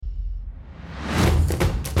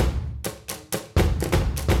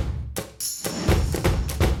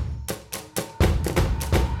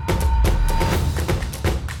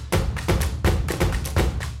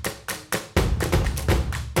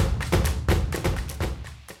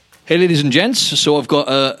Hey, ladies and gents. So I've got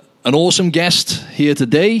an awesome guest here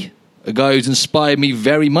today, a guy who's inspired me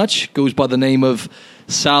very much. Goes by the name of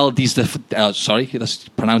Sal Di Stefano. Sorry, that's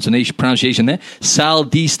pronunciation there. Sal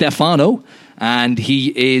Di Stefano, and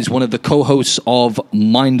he is one of the co-hosts of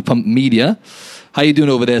Mind Pump Media. How you doing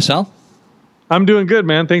over there, Sal? I'm doing good,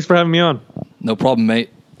 man. Thanks for having me on. No problem,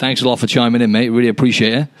 mate. Thanks a lot for chiming in, mate. Really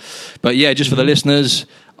appreciate it. But yeah, just for the listeners,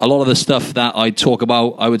 a lot of the stuff that I talk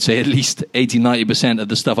about, I would say at least 80-90% of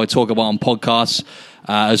the stuff I talk about on podcasts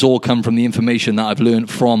has all come from the information that I've learned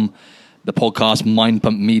from the podcast Mind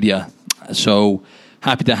Pump Media. So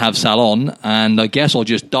happy to have Sal on, and I guess I'll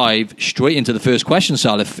just dive straight into the first question,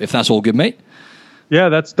 Sal, if that's all good, mate. Yeah,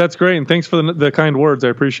 that's great, and thanks for the kind words. I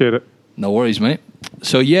appreciate it. No worries, mate.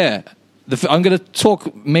 So yeah, I'm going to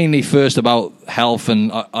talk mainly first about health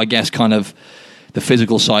and I guess kind of the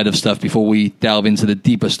physical side of stuff before we delve into the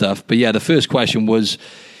deeper stuff. But yeah, the first question was,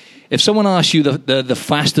 if someone asked you the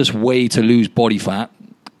fastest way to lose body fat,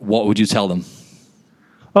 what would you tell them?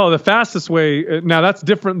 Oh, the fastest way. Now that's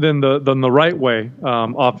different than the right way.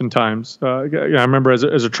 Oftentimes, I remember as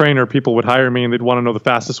a trainer, people would hire me and they'd want to know the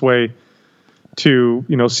fastest way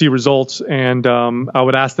to see results, and I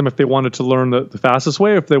would ask them if they wanted to learn the fastest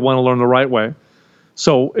way, or if they want to learn the right way.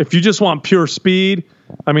 So if you just want pure speed,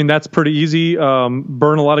 I mean, that's pretty easy.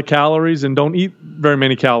 Burn a lot of calories and don't eat very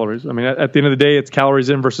many calories. I mean, at the end of the day, it's calories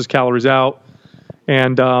in versus calories out.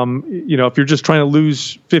 And, if you're just trying to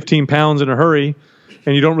lose 15 pounds in a hurry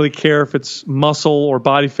and you don't really care if it's muscle or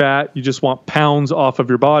body fat, you just want pounds off of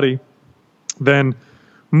your body, then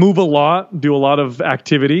move a lot, do a lot of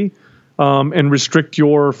activity, and restrict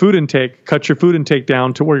your food intake, cut your food intake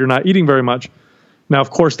down to where you're not eating very much. Now, of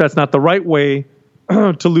course, that's not the right way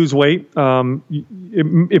to lose weight. You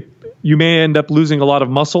may end up losing a lot of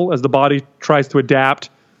muscle as the body tries to adapt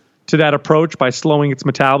to that approach by slowing its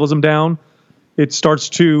metabolism down. It starts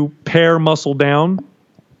to pare muscle down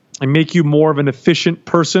and make you more of an efficient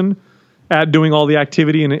person at doing all the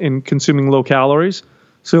activity and consuming low calories.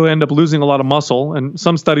 So you'll end up losing a lot of muscle. And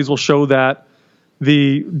some studies will show that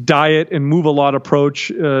the diet and move a lot approach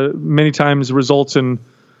many times results in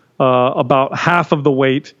about half of the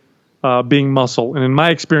weight being muscle. And in my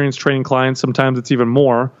experience training clients, sometimes it's even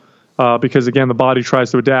more because, again, the body tries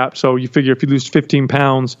to adapt. So you figure if you lose 15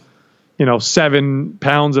 pounds, 7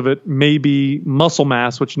 pounds of it may be muscle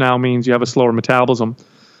mass, which now means you have a slower metabolism.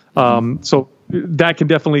 So that can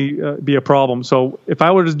definitely be a problem. So if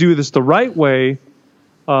I were to do this the right way,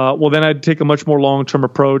 then I'd take a much more long-term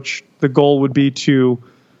approach. The goal would be to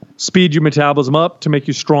speed your metabolism up to make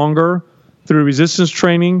you stronger through resistance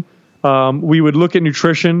training. We would look at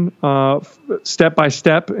nutrition step by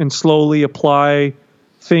step and slowly apply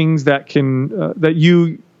things that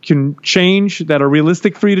you can change, that are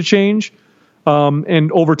realistic for you to change,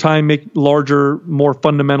 and over time make larger, more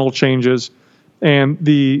fundamental changes. And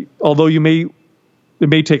although it may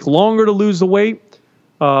take longer to lose the weight,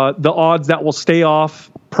 the odds that will stay off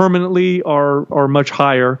permanently are much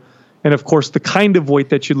higher. And of course, the kind of weight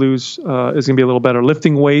that you lose is going to be a little better.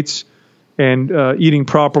 Lifting weights and eating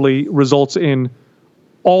properly results in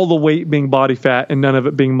all the weight being body fat and none of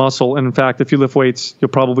it being muscle. And in fact, if you lift weights, you'll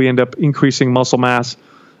probably end up increasing muscle mass.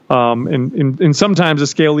 And sometimes the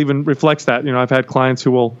scale even reflects that. I've had clients who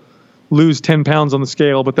will lose 10 pounds on the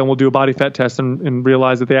scale, but then we'll do a body fat test and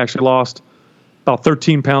realize that they actually lost about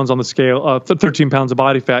 13 pounds on the scale, 13 pounds of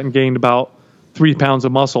body fat, and gained about 3 pounds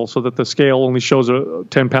of muscle, so that the scale only shows a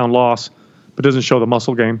 10-pound loss, but doesn't show the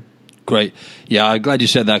muscle gain. Great. Yeah, I'm glad you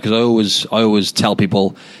said that, because I always tell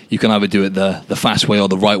people you can either do it the fast way or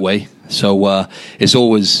the right way. So it's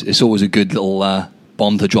always a good little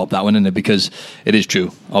bomb to drop that one in there, because it is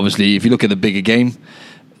true. Obviously, if you look at the bigger game,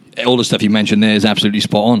 all the stuff you mentioned there is absolutely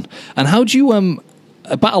spot on. And how do you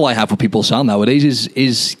a battle I have for people, Sal, nowadays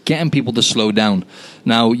is getting people to slow down.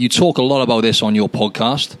 Now, you talk a lot about this on your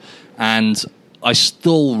podcast, and I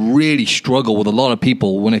still really struggle with a lot of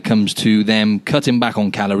people when it comes to them cutting back on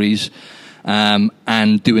calories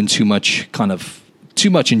and doing too much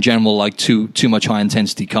in general, like too much high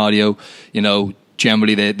intensity cardio.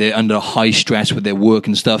 Generally they're under high stress with their work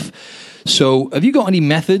and stuff. So have you got any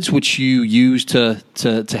methods which you use to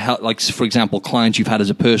help, like, for example, clients you've had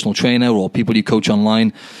as a personal trainer or people you coach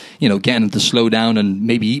online, getting them to slow down and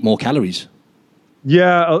maybe eat more calories?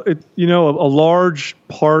 Yeah, a large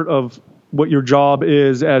part of what your job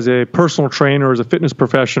is as a personal trainer, as a fitness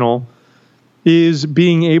professional, is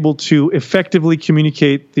being able to effectively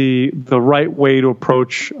communicate the right way to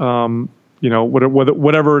approach,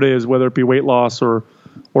 whatever it is, whether it be weight loss or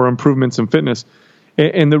improvements in fitness.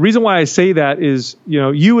 And the reason why I say that is,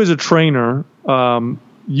 you as a trainer, what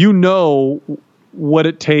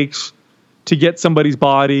it takes to get somebody's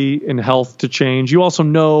body and health to change. You also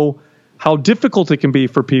know how difficult it can be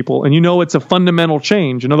for people, and you know it's a fundamental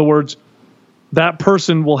change. In other words, that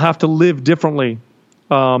person will have to live differently,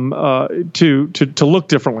 to look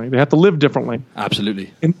differently. They have to live differently.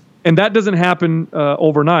 Absolutely. And that doesn't happen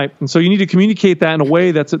overnight. And so you need to communicate that in a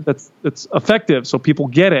way that's effective, so people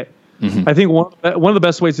get it. Mm-hmm. I think one of the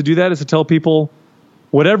best ways to do that is to tell people,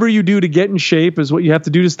 whatever you do to get in shape is what you have to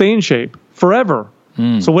do to stay in shape forever.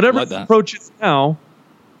 So whatever your approach is now,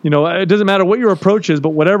 it doesn't matter what your approach is, but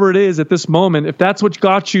whatever it is at this moment, if that's what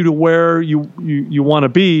got you to where you want to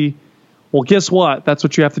be, well, guess what? That's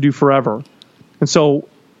what you have to do forever. And so,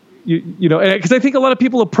 because I think a lot of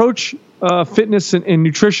people approach fitness and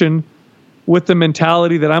nutrition with the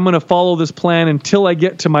mentality that I'm going to follow this plan until I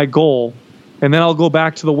get to my goal, and then I'll go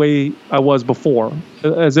back to the way I was before,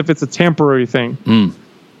 as if it's a temporary thing.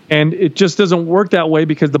 And it just doesn't work that way,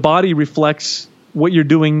 because the body reflects what you're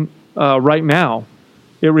doing right now.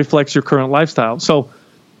 It reflects your current lifestyle. So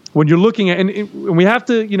when you're looking at, and we have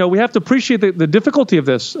to appreciate the difficulty of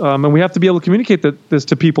this, and we have to be able to communicate this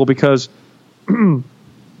to people, because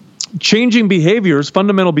changing behaviors,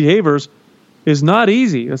 fundamental behaviors, is not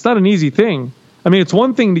easy. It's not an easy thing. I mean, it's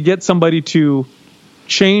one thing to get somebody to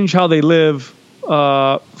change how they live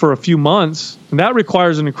for a few months, and that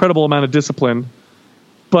requires an incredible amount of discipline.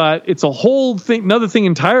 But it's a whole thing, another thing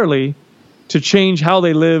entirely, to change how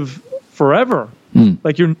they live forever.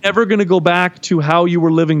 Like, you're never going to go back to how you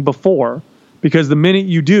were living before, because the minute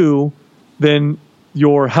you do, then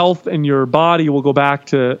your health and your body will go back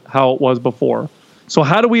to how it was before. So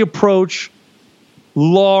how do we approach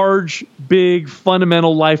large, big,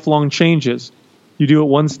 fundamental, lifelong changes? You do it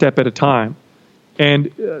one step at a time.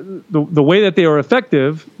 And the way that they are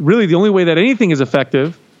effective, really the only way that anything is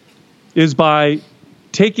effective, is by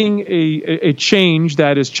taking a change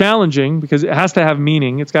that is challenging, because it has to have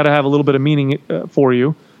meaning. It's got to have a little bit of meaning for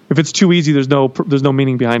you. If it's too easy, there's no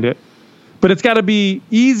meaning behind it. But it's got to be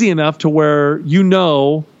easy enough to where you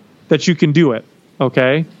know that you can do it.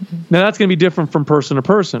 Okay? Now that's going to be different from person to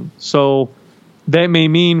person. So that may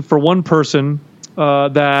mean for one person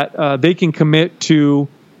that they can commit to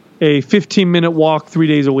a 15-minute walk 3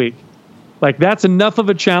 days a week. Like, that's enough of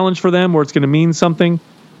a challenge for them where it's going to mean something.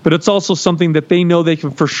 But it's also something that they know they can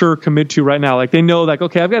for sure commit to right now. Like, they know, like,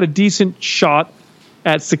 okay, I've got a decent shot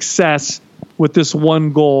at success with this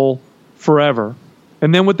one goal forever.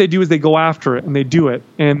 And then what they do is they go after it and they do it,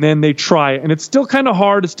 and then they try it. And it's still kind of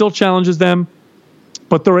hard. It still challenges them,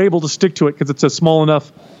 but they're able to stick to it because it's a small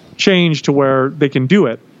enough change to where they can do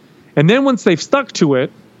it. And then once they've stuck to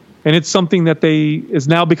it, and it's something that is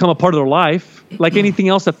now become a part of their life, like anything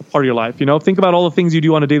else that's a part of your life. Think about all the things you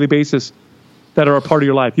do on a daily basis that are a part of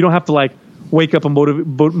your life. You don't have to wake up and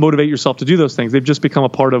motivate yourself to do those things. They've just become a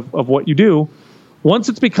part of what you do. Once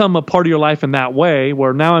it's become a part of your life in that way,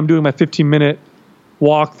 where now I'm doing my 15-minute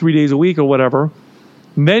walk 3 days a week or whatever,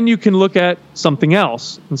 then you can look at something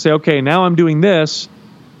else and say, okay, now I'm doing this.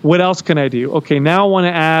 What else can I do? Okay, now I want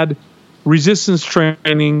to add resistance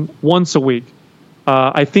training once a week.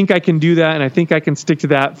 I think I can do that, and I think I can stick to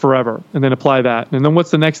that forever, and then apply that. And then what's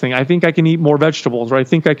the next thing? I think I can eat more vegetables, or I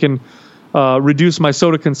think I can reduce my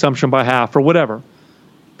soda consumption by half, or whatever.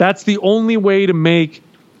 That's the only way to make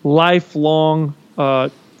lifelong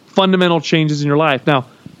fundamental changes in your life. Now,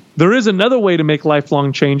 there is another way to make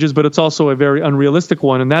lifelong changes, but it's also a very unrealistic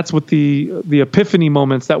one, and that's with the epiphany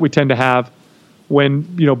moments that we tend to have when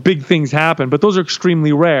big things happen. But those are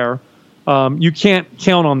extremely rare. You can't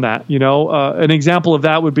count on that. An example of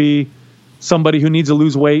that would be somebody who needs to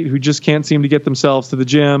lose weight, who just can't seem to get themselves to the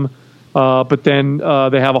gym. But then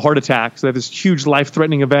they have a heart attack. So they have this huge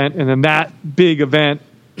life-threatening event, and then that big event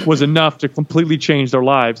was enough to completely change their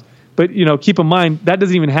lives. But keep in mind, that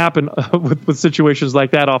doesn't even happen with situations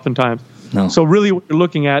like that oftentimes. No. So really what you're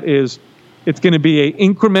looking at is it's going to be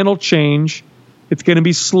an incremental change. It's going to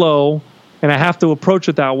be slow, and I have to approach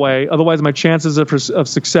it that way. Otherwise, my chances of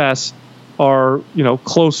success are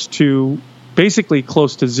basically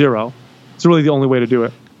close to zero. It's really the only way to do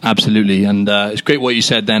it. Absolutely. And it's great what you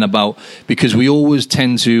said then about, because we always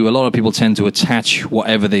a lot of people tend to attach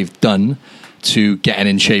whatever they've done to getting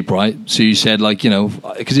in shape, right? So you said,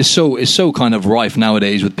 because it's so kind of rife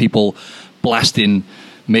nowadays with people blasting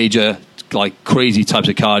major, crazy types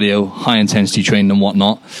of cardio, high intensity training and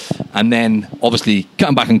whatnot, and then obviously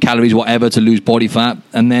cutting back on calories, whatever, to lose body fat.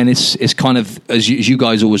 And then it's kind of, as you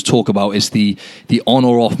guys always talk about, it's the on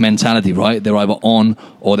or off mentality, right? They're either on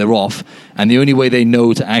or they're off, and the only way they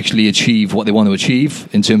know to actually achieve what they want to achieve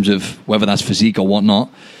in terms of whether that's physique or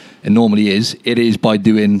whatnot, it normally is by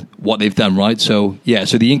doing what they've done, right? So the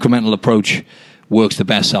incremental approach works the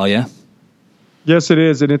best, Sal, yeah? Yes, it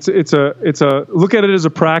is, and it's a look at it as a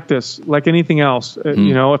practice, like anything else.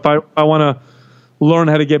 You know, if I want to learn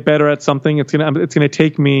how to get better at something, it's gonna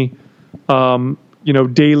take me,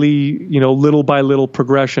 daily, little by little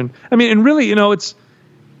progression. I mean, and really, it's,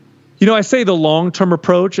 I say the long-term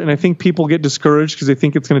approach, and I think people get discouraged because they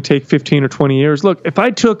think it's going to take 15 or 20 years. Look, if I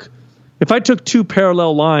took two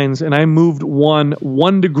parallel lines and I moved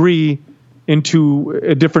one degree into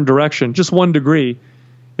a different direction, just 1 degree,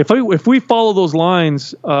 if we follow those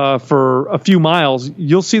lines for a few miles,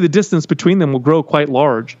 you'll see the distance between them will grow quite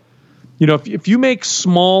large. If you make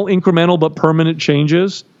small, incremental but permanent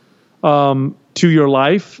changes to your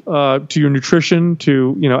life, to your nutrition,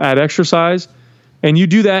 to add exercise, and you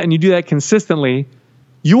do that consistently,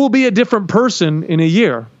 you will be a different person in a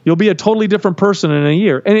year. You'll be a totally different person in a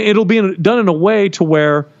year, and it'll be done in a way to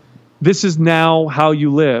where this is now how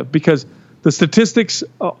you live. Because the statistics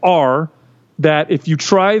are that if you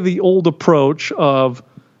try the old approach of,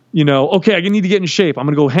 okay, I need to get in shape, I'm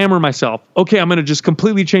going to go hammer myself. Okay, I'm going to just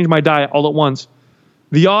completely change my diet all at once.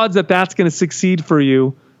 The odds that that's going to succeed for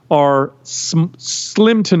you are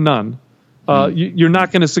slim to none. You're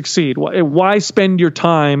not going to succeed. Why spend your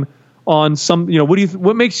time on some?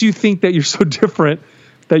 What makes you think that you're so different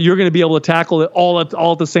that you're going to be able to tackle it all at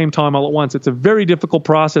the same time, all at once? It's a very difficult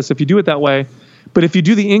process if you do it that way. But if you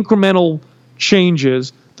do the incremental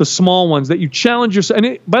changes, the small ones that you challenge yourself,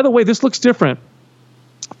 and by the way, this looks different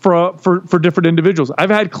for different individuals. I've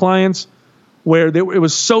had clients where it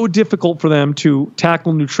was so difficult for them to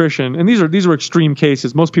tackle nutrition, and these are extreme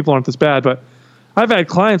cases. Most people aren't this bad, but I've had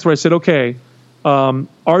clients where I said, okay,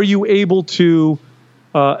 are you able to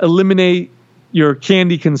eliminate your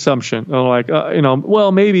candy consumption? And like,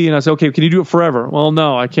 well, maybe. And I said, okay, can you do it forever? Well,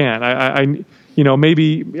 no, I can't. I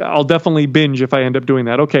maybe I'll definitely binge if I end up doing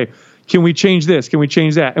that. Okay, can we change this? Can we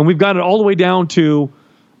change that? And we've got it all the way down to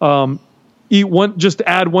just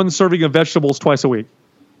add 1 serving of vegetables twice a week.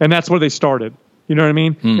 And that's where they started. You know what I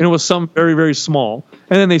mean? And it was something very, very small.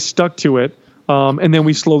 And then they stuck to it. And then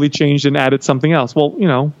we slowly changed and added something else.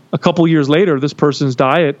 Well, a couple years later, this person's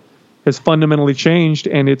diet has fundamentally changed,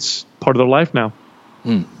 and it's part of their life now.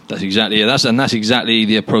 That's exactly that's exactly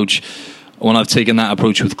the approach. When I've taken that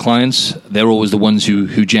approach with clients, they're always the ones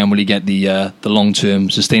who generally get the long-term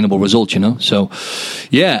sustainable results. So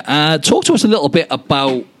talk to us a little bit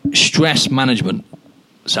about stress management,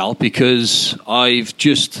 Sal, because I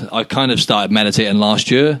kind of started meditating last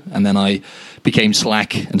year, and then I became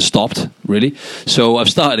slack and stopped, really. So I've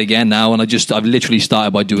started again now, and I've literally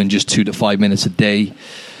started by doing just 2 to 5 minutes a day.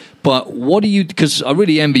 But because I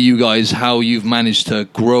really envy you guys, how you've managed to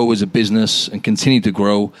grow as a business and continue to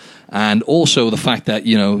grow, and also the fact that,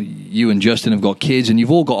 you and Justin have got kids, and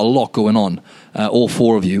you've all got a lot going on, all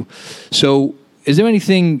 4 of you. So is there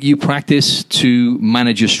anything you practice to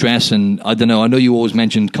manage your stress? And I don't know, I know you always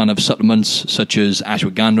mentioned kind of supplements such as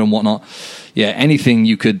ashwagandha and whatnot. Yeah, anything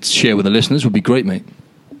you could share with the listeners would be great, mate.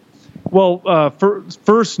 Well,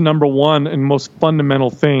 first, number one and most fundamental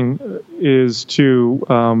thing is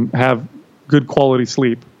to have good quality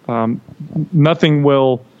sleep. Nothing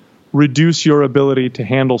will reduce your ability to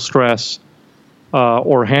handle stress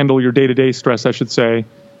or handle your day-to-day stress, I should say,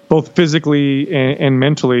 both physically and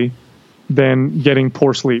mentally, than getting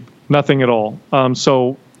poor sleep. Nothing at all.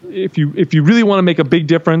 So if you really want to make a big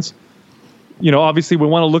difference, obviously we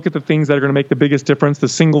want to look at the things that are going to make the biggest difference, the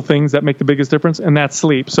single things that make the biggest difference, and that's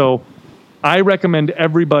sleep. So I recommend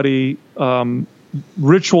everybody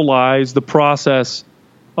ritualize the process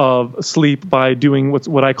of sleep by doing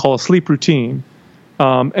what I call a sleep routine.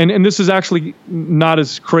 And this is actually not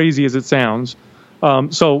as crazy as it sounds.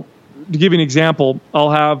 So to give you an example,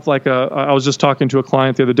 I'll have I was just talking to a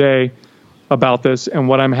client the other day about this, and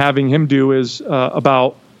what I'm having him do is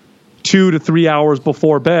about 2 to 3 hours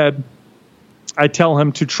before bed, I tell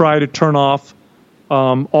him to try to turn off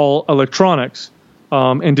all electronics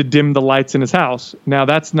and to dim the lights in his house. Now,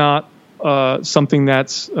 that's not something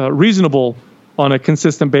that's reasonable on a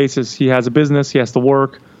consistent basis. He has a business, he has to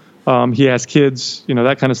work, he has kids,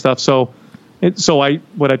 that kind of stuff. So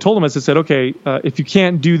what I told him is I said, okay, if you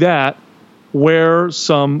can't do that, wear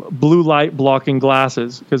some blue light blocking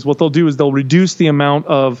glasses, because what they'll do is they'll reduce the amount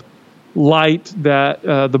of light that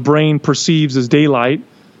the brain perceives as daylight.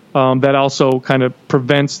 That also kind of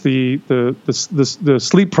prevents the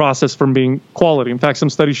sleep process from being quality. In fact, some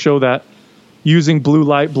studies show that using blue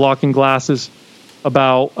light blocking glasses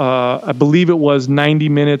about, I believe it was 90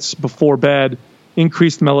 minutes before bed,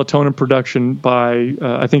 increased melatonin production by,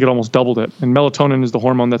 I think it almost doubled it. And melatonin is the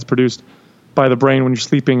hormone that's produced by the brain when you're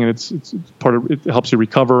sleeping, and it's part of it helps you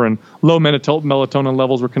recover. And low melatonin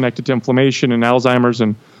levels were connected to inflammation and Alzheimer's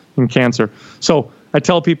and cancer. So I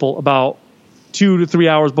tell people about 2 to 3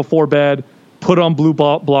 hours before bed, put on blue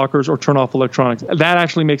blockers or turn off electronics. That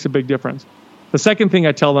actually makes a big difference. The second thing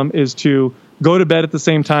I tell them is to go to bed at the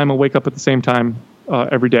same time and wake up at the same time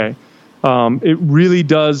every day. It really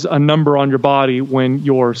does a number on your body when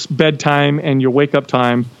your bedtime and your wake up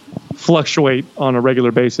time fluctuate on a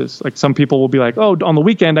regular basis. Like some people will be like, oh, on the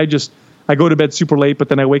weekend, I go to bed super late, but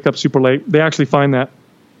then I wake up super late. They actually find that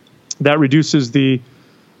reduces the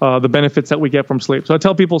benefits that we get from sleep. So I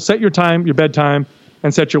tell people, set your time, your bedtime,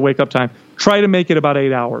 and set your wake up time. Try to make it about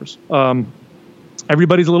 8 hours.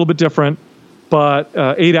 Everybody's a little bit different, but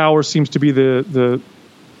 8 hours seems to be the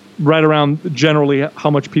right around generally how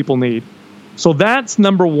much people need. So that's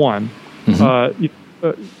number one.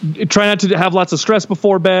 Try not to have lots of stress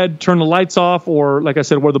before bed. Turn the lights off, or like I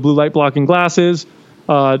said, wear the blue light blocking glasses.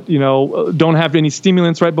 Don't have any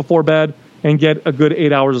stimulants right before bed, and get a good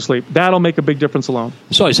 8 hours of sleep. That'll make a big difference alone.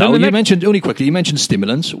 Sorry, Sal, you mentioned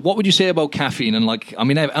stimulants. What would you say about caffeine? And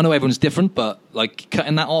I know everyone's different, but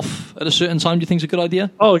cutting that off at a certain time, do you think is a good idea?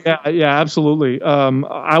 Oh yeah, absolutely.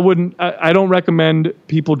 I don't recommend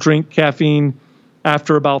people drink caffeine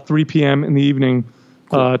after about 3 p.m. in the evening,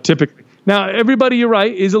 cool. Typically. Now, everybody, you're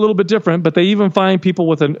right, is a little bit different, but they even find people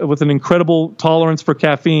with an incredible tolerance for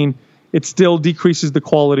caffeine, it still decreases the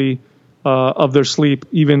quality of their sleep,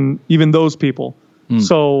 even those people.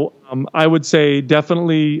 So I would say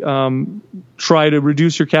definitely try to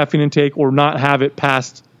reduce your caffeine intake or not have it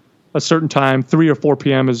past a certain time. 3 or 4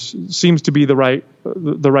 p.m. seems to be the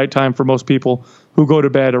right time for most people who go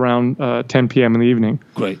to bed around 10 p.m. in the evening.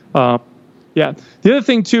 Great. Yeah. The other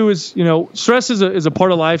thing too is, stress is a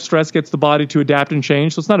part of life. Stress gets the body to adapt and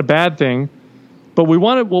change, so it's not a bad thing. But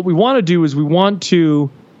what we want to do is we want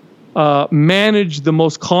to manage the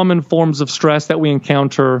most common forms of stress that we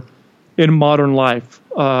encounter in modern life,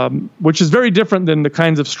 which is very different than the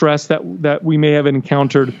kinds of stress that we may have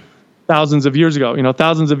encountered thousands of years ago.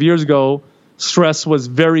 Thousands of years ago, stress was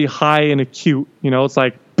very high and acute. It's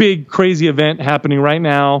like big, crazy event happening right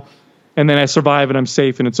now, and then I survive and I'm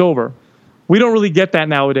safe and it's over. We don't really get that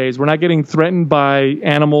nowadays. We're not getting threatened by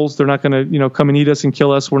animals. They're not going to, come and eat us and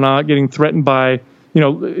kill us. We're not getting threatened by,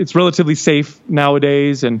 it's relatively safe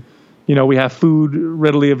nowadays, and we have food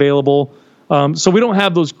readily available. So we don't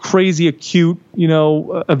have those crazy acute,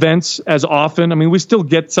 events as often. I mean, we still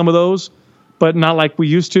get some of those, but not like we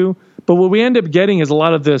used to. But what we end up getting is a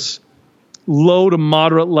lot of this low to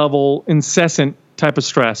moderate level, incessant type of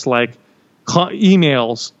stress, like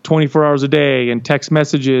emails 24 hours a day and text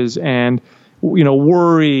messages and,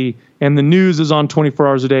 worry, and the news is on 24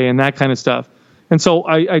 hours a day and that kind of stuff. And so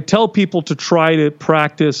I tell people to try to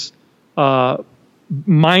practice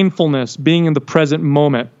mindfulness, being in the present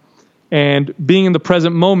moment. And being in the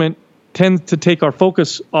present moment tends to take our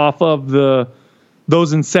focus off of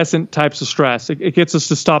those incessant types of stress. It gets us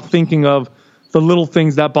to stop thinking of the little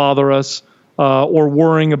things that bother us or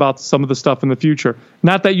worrying about some of the stuff in the future.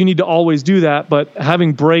 Not that you need to always do that, but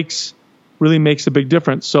having breaks really makes a big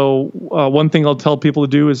difference. So one thing I'll tell people to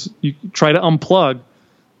do is you try to unplug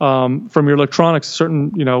from your electronics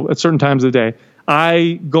at certain times of the day.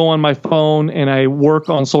 I go on my phone and I work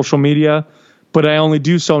on social media, but I only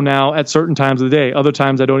do so now at certain times of the day. Other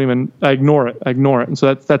times I ignore it. And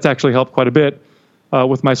so that's actually helped quite a bit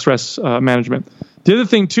with my stress management. The other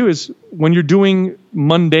thing too is when you're doing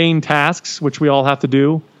mundane tasks, which we all have to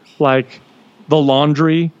do, like the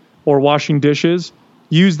laundry or washing dishes,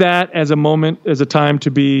 use that as a time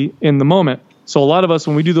to be in the moment. So a lot of us,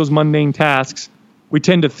 when we do those mundane tasks, we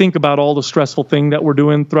tend to think about all the stressful thing that we're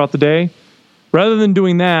doing throughout the day. Rather than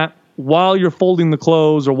doing that, while you're folding the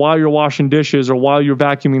clothes or while you're washing dishes or while you're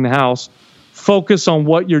vacuuming the house, focus on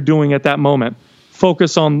what you're doing at that moment.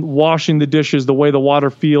 Focus on washing the dishes, the way the water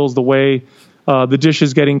feels, the way the dish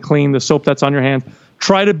is getting clean, the soap that's on your hands.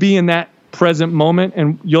 Try to be in that present moment,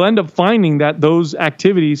 and you'll end up finding that those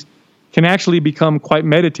activities can actually become quite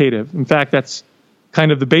meditative. In fact, that's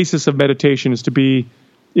kind of the basis of meditation, is to be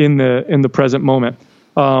in the present moment.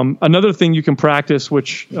 Another thing you can practice,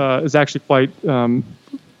 which is actually quite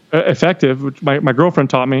effective, which my girlfriend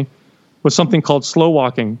taught me, was something called slow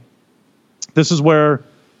walking. This is where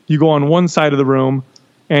you go on one side of the room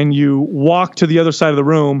and you walk to the other side of the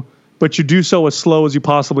room, but you do so as slow as you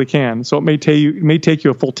possibly can. So it may take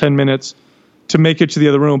you a full 10 minutes to make it to the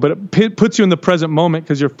other room, but it puts you in the present moment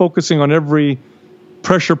because you're focusing on every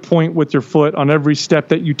pressure point with your foot, on every step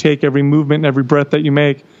that you take, every movement, and every breath that you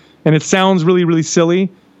make. And it sounds really, really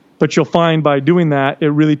silly, but you'll find by doing that, it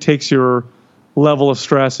really takes your level of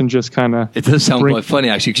stress and just kind of. It does sound quite funny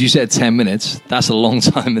actually, because you said 10 minutes. That's a long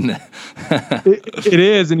time, isn't it? It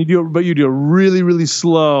is, and you do it really, really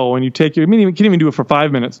slow, and you take your. I mean, you can even do it for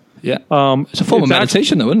 5 minutes. Yeah, it's a form of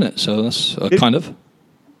meditation, though, isn't it? So that's kind of.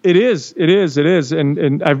 It is,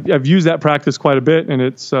 and I've used that practice quite a bit, and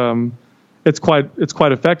it's quite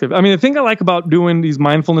effective. I mean, the thing I like about doing these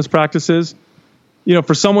mindfulness practices,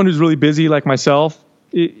 for someone who's really busy like myself,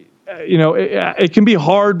 it can be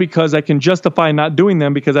hard because I can justify not doing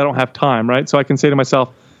them because I don't have time, right? So I can say to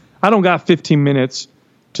myself, I don't got 15 minutes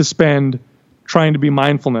to spend trying to be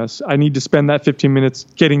mindfulness. I need to spend that 15 minutes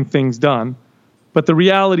getting things done. But the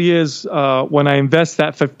reality is, when I invest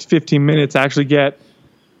that 15 minutes, I actually get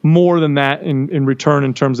more than that in return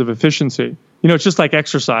in terms of efficiency. It's just like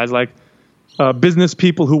exercise. Like business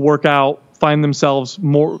people who work out find themselves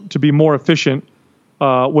to be more efficient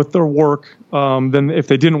with their work than if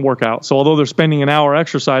they didn't work out. So although they're spending an hour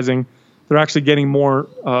exercising, they're actually getting more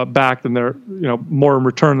back than they're, more in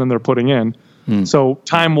return than they're putting in. So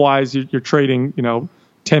time-wise, you're trading,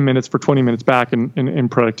 10 minutes for 20 minutes back in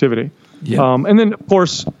productivity. Yeah. And then, of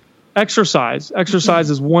course, exercise. Exercise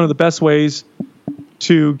is one of the best ways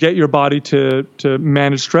to get your body to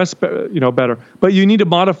manage stress, better. But you need to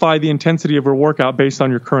modify the intensity of your workout based on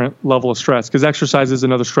your current level of stress, because exercise is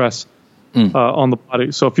another stress on the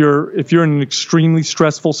body. So if you're in an extremely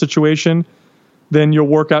stressful situation, then your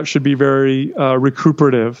workout should be very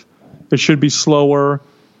recuperative. It should be slower.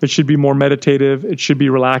 It should be more meditative. It should be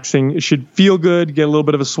relaxing. It should feel good, get a little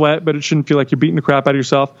bit of a sweat, but it shouldn't feel like you're beating the crap out of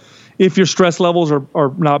yourself. If your stress levels are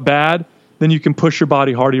not bad, then you can push your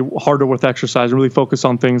body harder with exercise and really focus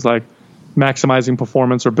on things like maximizing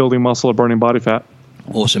performance or building muscle or burning body fat.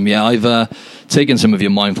 Awesome. Yeah, I've taken some of your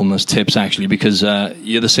mindfulness tips actually, because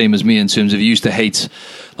you're the same as me in terms of you used to hate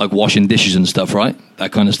like washing dishes and stuff, right?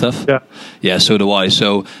 That kind of stuff. Yeah. Yeah, so do I.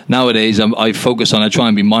 So nowadays I focus on, I try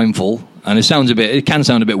and be mindful, and it can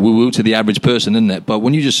sound a bit woo-woo to the average person, isn't it? But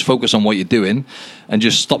when you just focus on what you're doing and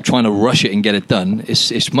just stop trying to rush it and get it done,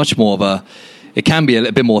 it's much more of it can be a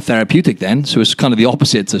little bit more therapeutic then. So it's kind of the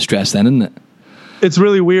opposite to stress then, isn't it? It's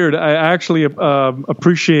really weird. I actually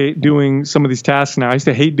appreciate doing some of these tasks now. I used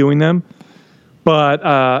to hate doing them, but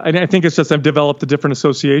I think it's just I've developed a different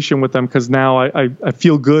association with them because now I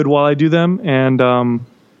feel good while I do them, and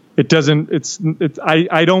it doesn't.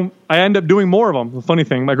 I end up doing more of them. The funny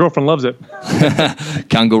thing, my girlfriend loves it.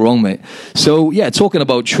 Can't go wrong, mate. So yeah, talking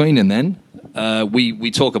about training, then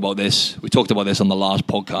we talk about this. We talked about this on the last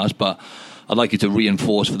podcast, but I'd like you to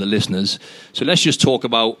reinforce for the listeners. So let's just talk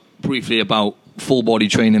briefly about full body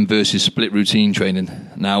training versus split routine training.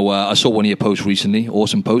 Now, I saw one of your posts recently,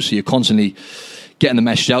 awesome post. So you're constantly getting the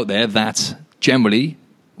message out there that generally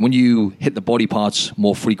when you hit the body parts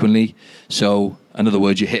more frequently, so in other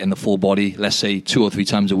words, you're hitting the full body, let's say 2 or 3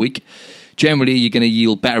 times a week, generally you're going to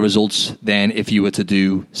yield better results than if you were to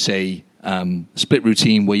do, say, split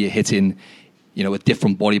routine where you're hitting, a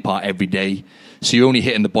different body part every day. So you're only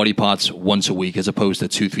hitting the body parts once a week as opposed to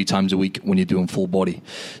 2-3 times a week when you're doing full body.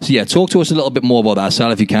 So yeah, talk to us a little bit more about that,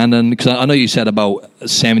 Sal, if you can. And because I know you said about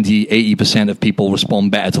 70-80% of people respond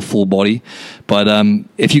better to full body. But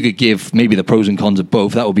if you could give maybe the pros and cons of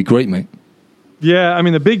both, that would be great, mate. Yeah, I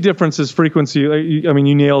mean, the big difference is frequency. I mean,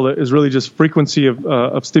 you nailed it, is really just frequency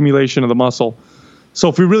of stimulation of the muscle. So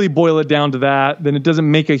if we really boil it down to that, then it doesn't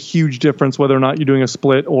make a huge difference whether or not you're doing a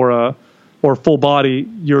split or full body.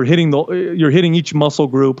 You're hitting each muscle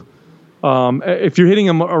group. If you're hitting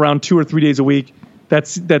them around 2 or 3 days a week,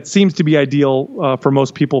 that seems to be ideal for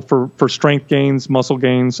most people for strength gains, muscle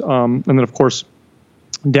gains, and then of course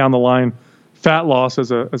down the line, fat loss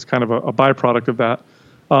as kind of a byproduct of that.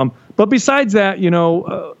 But besides that,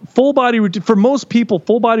 full body for most people,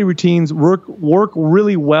 full body routines work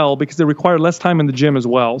really well because they require less time in the gym as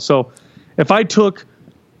well. So if I took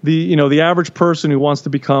the average person who wants to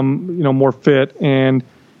become, more fit, and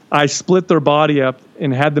I split their body up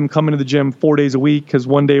and had them come into the gym 4 days a week, because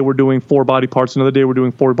one day we're doing 4 body parts, another day we're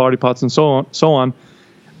doing 4 body parts, and so on.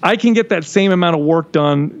 I can get that same amount of work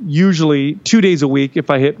done usually 2 days a week if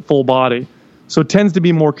I hit full body. So it tends to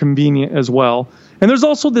be more convenient as well. And there's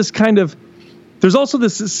also this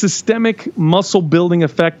systemic muscle building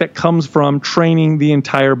effect that comes from training the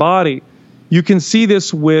entire body. You can see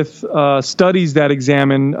this with studies that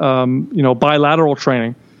examine, bilateral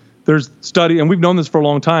training. There's and we've known this for a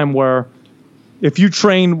long time, where if you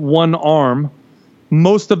train one arm,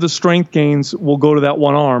 most of the strength gains will go to that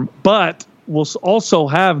one arm, but we'll also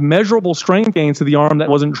have measurable strength gains to the arm that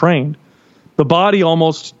wasn't trained. The body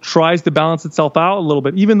almost tries to balance itself out a little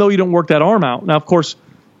bit, even though you don't work that arm out. Now, of course,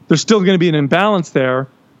 there's still going to be an imbalance there,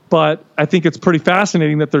 but I think it's pretty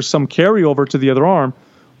fascinating that there's some carryover to the other arm.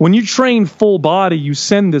 When you train full body, you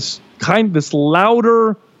send this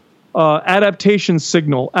louder adaptation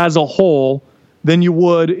signal as a whole than you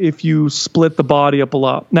would if you split the body up a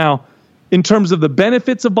lot. Now, in terms of the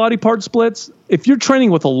benefits of body part splits, if you're training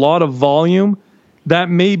with a lot of volume, that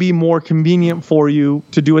may be more convenient for you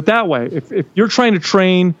to do it that way. If you're trying to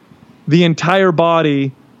train the entire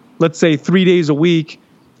body, let's say 3 days a week,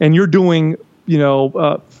 and you're doing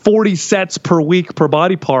 40 sets per week per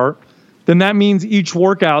body part, then that means each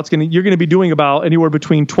workout's you're going to be doing about anywhere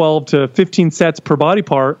between 12 to 15 sets per body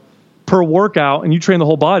part per workout, and you train the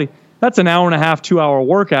whole body. That's an hour and a half, 2 hour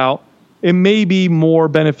workout. It may be more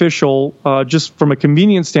beneficial just from a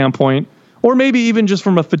convenience standpoint, or maybe even just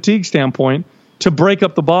from a fatigue standpoint, to break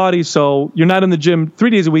up the body. So you're not in the gym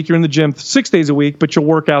 3 days a week, you're in the gym 6 days a week, but your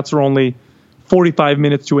workouts are only 45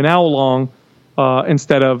 minutes to an hour long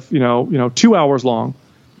instead of 2 hours long.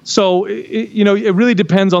 So it really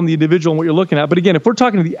depends on the individual and what you're looking at. But again, if we're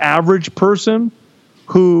talking to the average person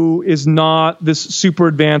who is not this super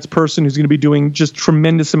advanced person who's going to be doing just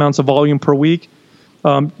tremendous amounts of volume per week,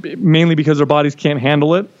 mainly because their bodies can't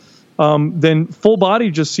handle it, then full body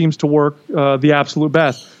just seems to work the absolute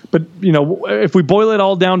best. But if we boil it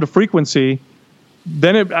all down to frequency,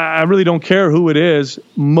 then I really don't care who it is.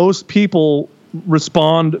 Most people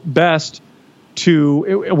respond best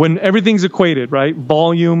to when everything's equated, right?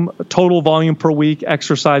 Volume, total volume per week,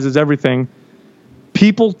 exercises, everything.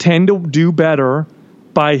 People tend to do better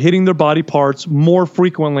by hitting their body parts more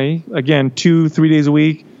frequently. Again, 2-3 days a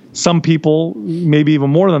week. Some people, maybe even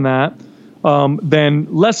more than that,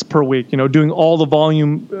 than less per week. Doing all the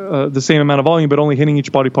volume, the same amount of volume, but only hitting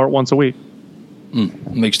each body part once a week.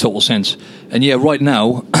 Makes total sense. And yeah, right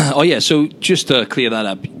now, so just to clear that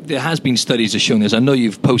up, there has been studies that show this. I know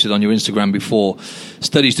you've posted on your Instagram before,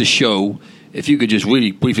 studies to show, if you could just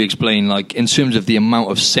really briefly explain, like in terms of the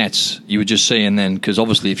amount of sets you were just saying then, because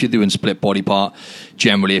obviously if you're doing split body part,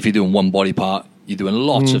 generally if you're doing one body part, you're doing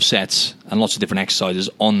lots of sets and lots of different exercises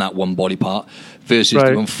on that one body part versus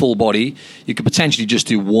doing full body. You could potentially just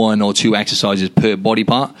do 1 or 2 exercises per body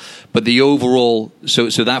part. But the overall, so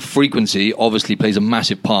that frequency obviously plays a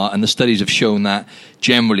massive part. And the studies have shown that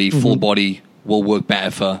generally full body will work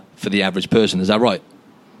better for the average person. Is that right?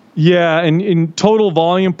 Yeah, and in total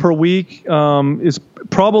volume per week is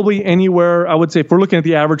probably anywhere, I would say, if we're looking at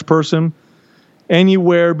the average person,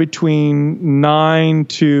 anywhere between 9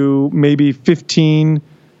 to maybe 15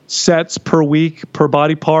 sets per week per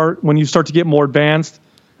body part. When you start to get more advanced,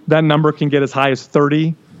 that number can get as high as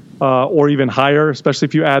 30 or even higher, especially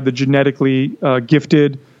if you add the genetically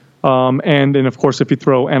gifted and of course, if you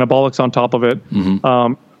throw anabolics on top of it.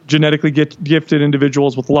 Genetically gifted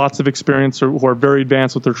individuals with lots of experience or who are very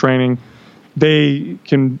advanced with their training, they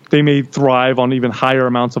may thrive on even higher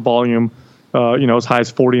amounts of volume. As high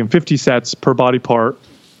as 40 and 50 sets per body part,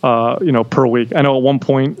 per week. I know at one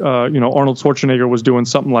point, Arnold Schwarzenegger was doing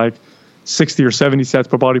something like 60 or 70 sets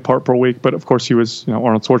per body part per week, but of course he was,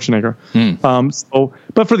 Arnold Schwarzenegger.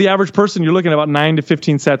 But for the average person, you're looking at about 9 to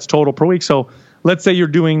 15 sets total per week. So let's say you're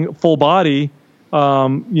doing full body,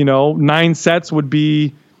 9 sets would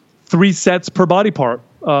be 3 sets per body part,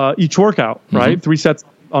 each workout, right? 3 sets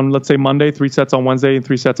on, let's say Monday, 3 sets on Wednesday, and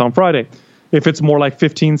 3 sets on Friday. If it's more like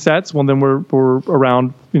 15 sets, well, then we're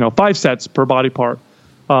around 5 sets per body part.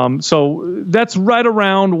 So that's right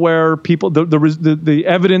around where people the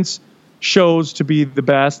evidence shows to be the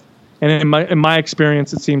best, and in my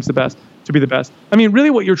experience, it seems to be the best. I mean, really,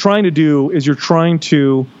 what you're trying to do is you're trying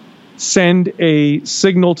to send a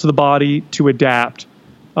signal to the body to adapt.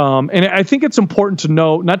 And I think it's important to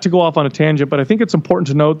note, not to go off on a tangent, but I think it's important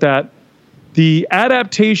to note that the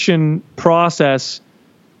adaptation process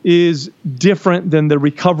is different than the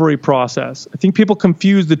recovery process. I think people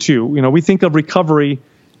confuse the two. We think of recovery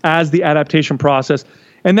as the adaptation process,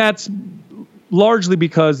 and that's largely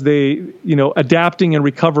because adapting and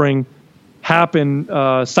recovering happen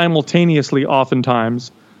simultaneously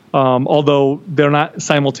oftentimes. Although they're not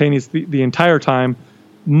simultaneous the entire time,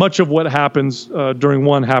 much of what happens during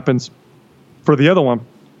one happens for the other one.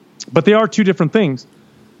 But they are two different things.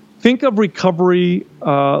 Think of recovery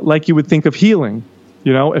like you would think of healing.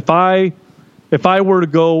 If I were to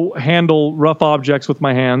go handle rough objects with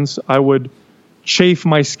my hands, I would chafe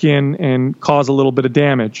my skin and cause a little bit of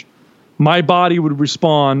damage. My body would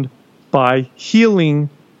respond by healing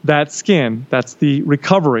that skin. That's the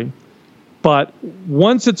recovery. But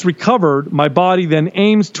once it's recovered, my body then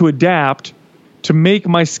aims to adapt to make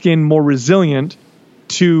my skin more resilient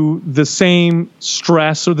to the same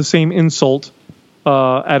stress or the same insult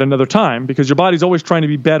at another time, because your body's always trying to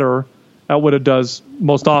be better at what it does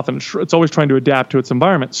most often. It's always trying to adapt to its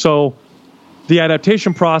environment. So the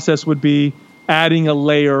adaptation process would be, adding a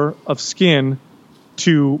layer of skin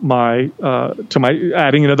to my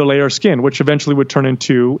adding another layer of skin, which eventually would turn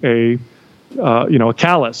into a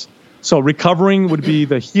callus. So recovering would be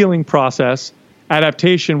the healing process.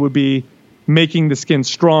 Adaptation would be making the skin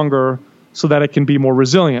stronger so that it can be more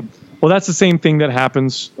resilient. Well, that's the same thing that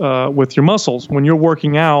happens with your muscles. When you're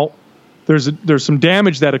working out, there's some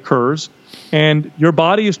damage that occurs, and your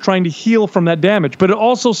body is trying to heal from that damage, but it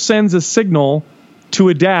also sends a signal to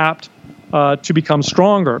adapt to become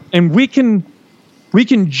stronger. And we can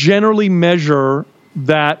generally measure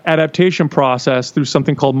that adaptation process through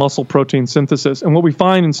something called muscle protein synthesis. And what we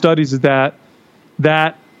find in studies is that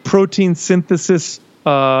protein synthesis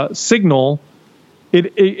signal,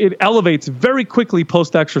 it elevates very quickly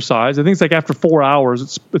post-exercise. I think it's like after 4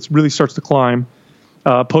 hours, it really starts to climb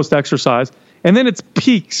post-exercise. And then it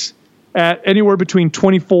peaks at anywhere between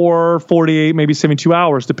 24, 48, maybe 72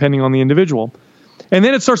 hours, depending on the individual. And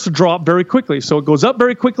then it starts to drop very quickly. So it goes up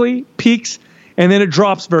very quickly, peaks, and then it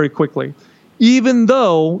drops very quickly, even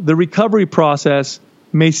though the recovery process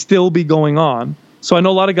may still be going on. So I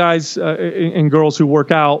know a lot of guys and girls who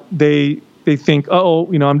work out, they think,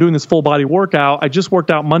 I'm doing this full body workout. I just worked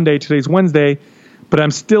out Monday, today's Wednesday, but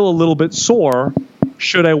I'm still a little bit sore.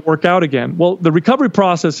 Should I work out again? Well, the recovery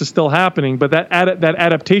process is still happening, but that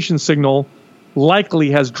adaptation signal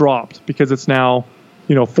likely has dropped because it's now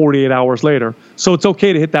 48 hours later. So it's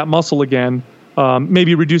okay to hit that muscle again,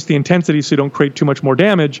 maybe reduce the intensity so you don't create too much more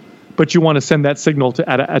damage, but you want to send that signal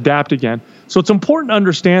to adapt again. So it's important to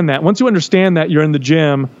understand that. Once you understand that, you're in the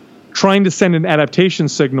gym trying to send an adaptation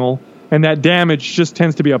signal, and that damage just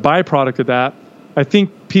tends to be a byproduct of that. I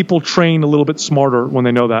think people train a little bit smarter when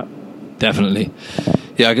they know that. Definitely.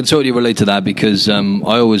 Yeah, I can totally relate to that because I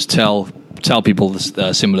always tell people this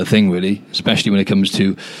similar thing, really, especially when it comes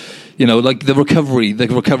to, like the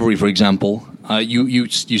recovery, for example. You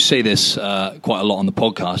say this quite a lot on the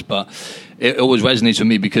podcast, but it always resonates with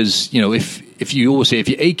me because, if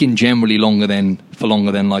you're aching generally for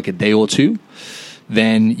longer than like a day or two,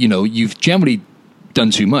 then, you've generally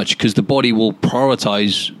done too much because the body will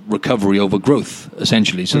prioritize recovery over growth,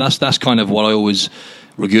 essentially. So that's kind of what I always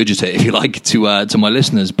regurgitate, if you like, to my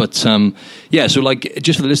listeners. But so like,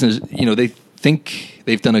 just for the listeners, they think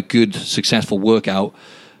they've done a good, successful workout.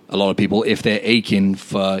 A lot of people, if they're aching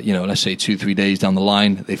for, let's say 2-3 days down the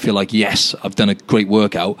line, they feel like, yes, I've done a great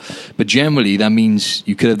workout. But generally, that means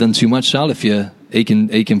you could have done too much, Sal, if you're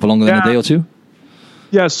aching for longer than a day or two.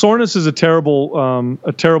 Yeah, soreness is a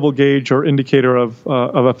terrible gauge or indicator of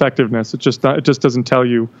effectiveness. It just doesn't tell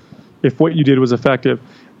you if what you did was effective.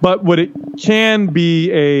 But what it can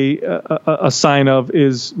be a sign of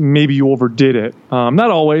is maybe you overdid it.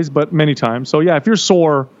 Not always, but many times. So yeah, if you're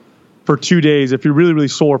sore for 2 days, if you're really, really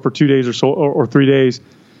sore for 2 days or so, or 3 days,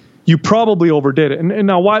 you probably overdid it. And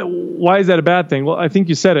now why is that a bad thing? Well, I think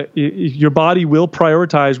you said it. Your body will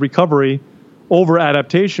prioritize recovery over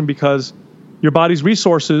adaptation because your body's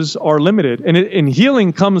resources are limited. And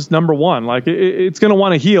healing comes number one. Like it's going to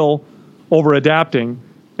want to heal over adapting.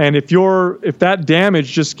 And if that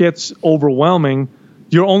damage just gets overwhelming,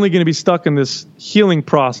 you're only going to be stuck in this healing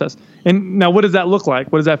process. And now what does that look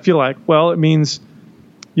like? What does that feel like? Well, it means,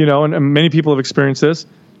 and many people have experienced this.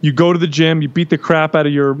 You go to the gym, you beat the crap out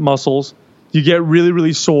of your muscles, you get really,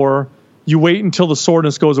 really sore, you wait until the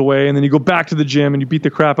soreness goes away, and then you go back to the gym and you beat the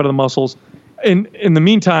crap out of the muscles. And in the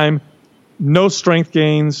meantime, no strength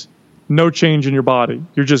gains, no change in your body.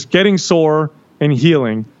 You're just getting sore and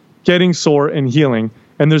healing, getting sore and healing,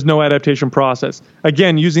 and there's no adaptation process.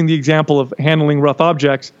 Again, using the example of handling rough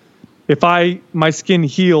objects, if my skin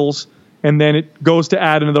heals and then it goes to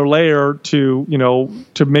add another layer to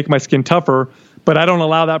make my skin tougher, but I don't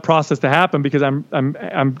allow that process to happen because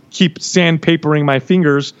I'm keep sandpapering my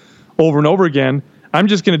fingers over and over again, I'm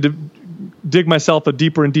just going to dig myself a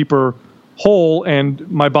deeper and deeper hole, and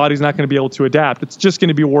my body's not going to be able to adapt. It's just going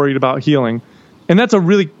to be worried about healing. And that's a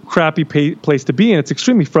really crappy place to be in. It's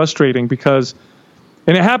extremely frustrating because,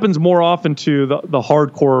 and it happens more often to the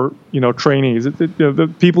hardcore, trainees.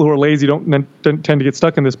 The people who are lazy don't tend to get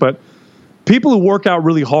stuck in this, but people who work out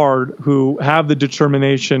really hard, who have the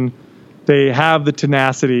determination, they have the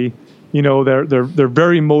tenacity, they're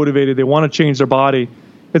very motivated, they want to change their body.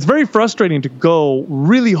 It's very frustrating to go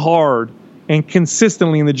really hard and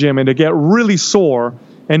consistently in the gym and to get really sore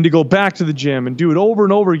and to go back to the gym and do it over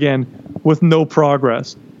and over again with no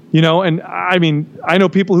progress. And I mean, I know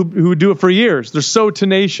people who do it for years. They're so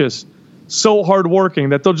tenacious, so hardworking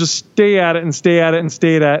that they'll just stay at it and stay at it and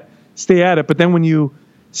stay at it. But then when you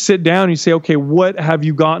sit down, you say, okay, what have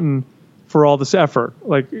you gotten for all this effort?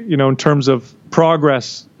 Like, in terms of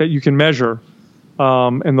progress that you can measure.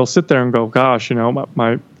 And they'll sit there and go, gosh,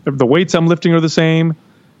 my the weights I'm lifting are the same.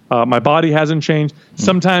 My body hasn't changed.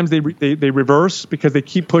 Sometimes they reverse because they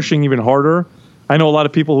keep pushing even harder. I know a lot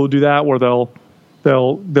of people who do that where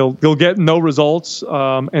they'll get no results,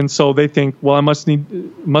 and so they think, well, I must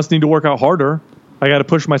need to work out harder. I got to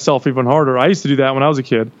push myself even harder. I used to do that when I was a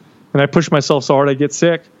kid, and I pushed myself so hard I get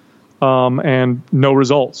sick, and no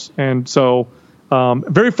results. And so,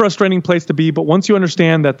 very frustrating place to be. But once you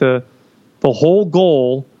understand that the whole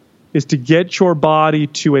goal is to get your body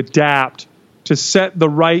to adapt, to set the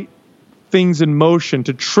right things in motion,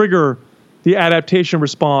 to trigger the adaptation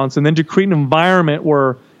response, and then to create an environment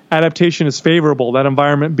where adaptation is favorable, that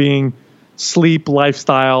environment being sleep,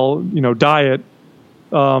 lifestyle, diet.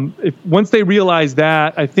 Once they realize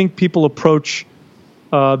that, I think people approach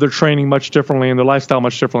their training much differently and their lifestyle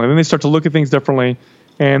much differently. And then they start to look at things differently,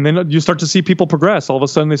 and then you start to see people progress. All of a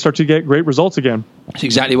sudden, they start to get great results again. That's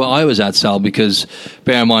exactly what I was at, Sal, because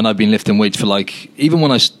bear in mind, I've been lifting weights for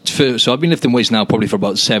so I've been lifting weights now probably for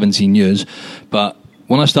about 17 years, but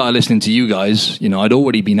when I started listening to you guys, I'd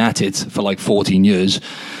already been at it for like 14 years.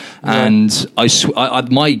 Yeah.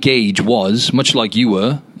 And my gauge was, much like you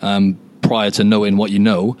were, prior to knowing what you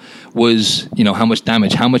know, was, how much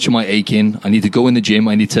damage, how much am I aching? I need to go in the gym.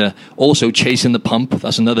 I need to also chasing the pump.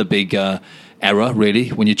 That's another big error, really.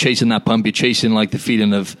 When you're chasing that pump, you're chasing like the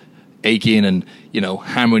feeling of aching and,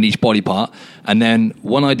 hammering each body part. And then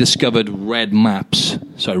when I discovered Red Maps,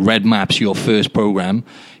 your first program,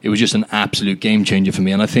 it was just an absolute game changer for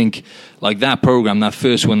me. And I think like that program, that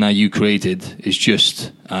first one that you created is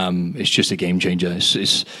just, it's just a game changer.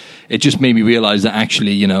 It just made me realize that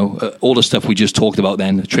actually, all the stuff we just talked about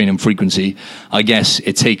then, training frequency, I guess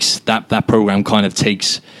it takes that program kind of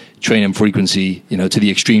takes training frequency, to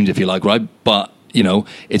the extremes, if you like, right? But,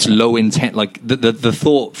 it's low intent. Like the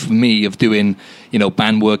thought for me of doing,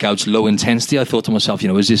 band workouts, low intensity, I thought to myself,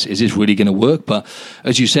 is this really going to work? But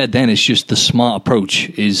as you said, then it's just the smart approach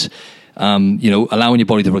is, allowing your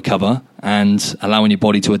body to recover and allowing your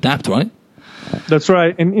body to adapt, right? That's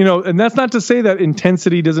right. And, and that's not to say that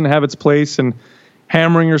intensity doesn't have its place and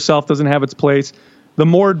hammering yourself doesn't have its place. The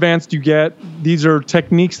more advanced you get, these are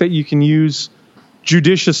techniques that you can use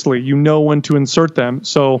judiciously. You know when to insert them.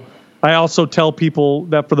 So I also tell people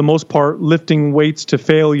that for the most part, lifting weights to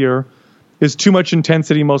failure is too much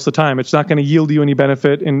intensity most of the time. It's not going to yield you any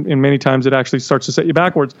benefit, and many times it actually starts to set you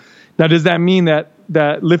backwards. Now, does that mean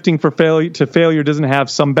that lifting to failure doesn't have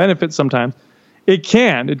some benefit sometimes? It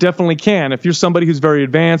can. It definitely can. If you're somebody who's very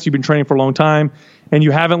advanced, you've been training for a long time, and you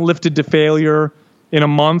haven't lifted to failure in a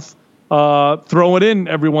month, throw it in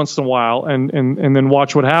every once in a while and then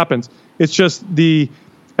watch what happens. It's just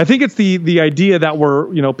I think it's the idea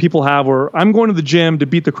that people have where I'm going to the gym to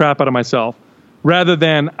beat the crap out of myself, rather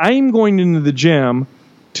than I'm going into the gym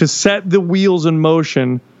to set the wheels in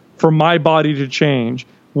motion for my body to change.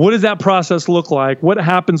 What does that process look like? What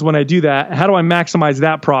happens when I do that? How do I maximize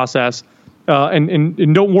that process?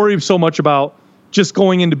 And don't worry so much about just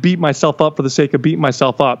going in to beat myself up for the sake of beating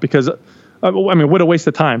myself up, because what a waste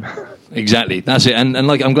of time. Exactly. That's it. And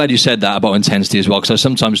like, I'm glad you said that about intensity as well, because I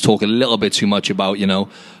sometimes talk a little bit too much about,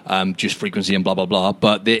 just frequency and blah, blah, blah.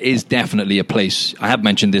 But there is definitely a place, I have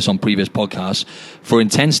mentioned this on previous podcasts, for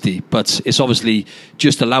intensity. But it's obviously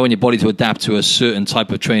just allowing your body to adapt to a certain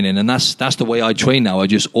type of training. And that's the way I train now. I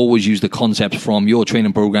just always use the concepts from your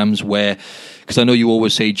training programs where, because I know you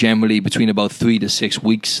always say generally between about 3 to 6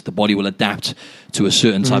 weeks, the body will adapt to a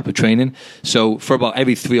certain type of training. So for about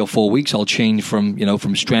every 3 or 4 weeks, I'll change from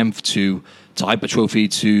strength to hypertrophy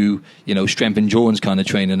to, strength endurance kind of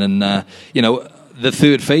training. And, the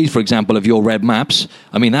third phase, for example, of your Red Maps,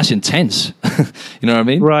 that's intense. You know what I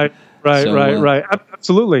mean? Right.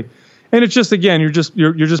 Absolutely. And it's just, again, you're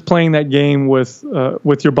just playing that game with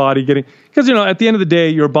your body because, at the end of the day,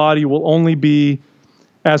 your body will only be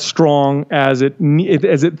as strong as it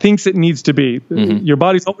thinks it needs to be. Mm-hmm. Your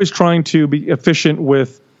body's always trying to be efficient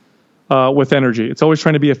with energy. It's always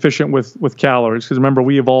trying to be efficient with calories. Because remember,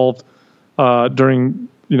 we evolved during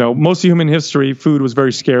most of human history. Food was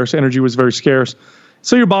very scarce. Energy was very scarce.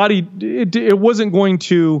 So your body it wasn't going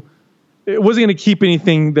to keep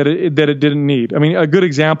anything that it didn't need. A good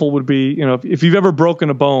example would be if you've ever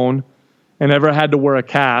broken a bone and ever had to wear a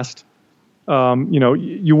cast.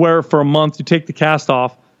 You wear it for a month, you take the cast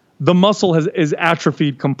off, the muscle is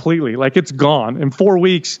atrophied completely. Like it's gone. In 4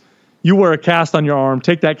 weeks, you wear a cast on your arm,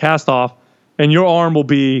 take that cast off, and your arm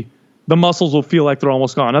the muscles will feel like they're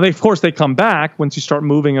almost gone. Now, of course, they come back once you start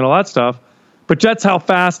moving and all that stuff, but that's how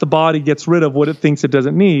fast the body gets rid of what it thinks it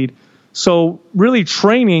doesn't need. So really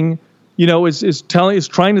training, is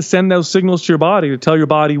trying to send those signals to your body to tell your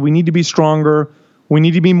body, we need to be stronger, we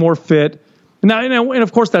need to be more fit. Now, and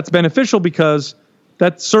of course, that's beneficial because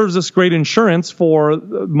that serves us great insurance for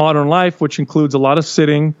modern life, which includes a lot of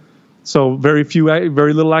sitting, so very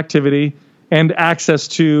little activity, and access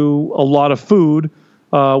to a lot of food,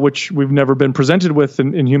 which we've never been presented with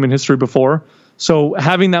in human history before. So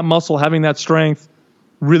having that muscle, having that strength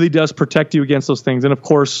really does protect you against those things. And of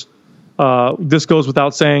course, this goes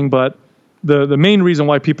without saying, but the main reason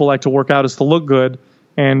why people like to work out is to look good.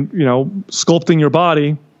 And, sculpting your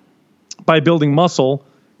body by building muscle,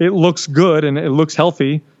 it looks good and it looks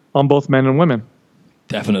healthy on both men and women.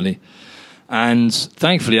 Definitely. And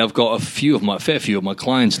thankfully, I've got a fair few of my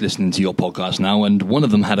clients listening to your podcast now, and one of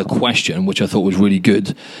them had a question which I thought was really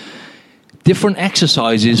good. Different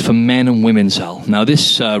exercises for men and women, Sal. Now,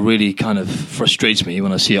 this really kind of frustrates me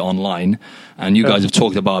when I see it online, and you guys have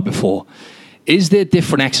talked about it before. Is there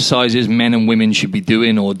different exercises men and women should be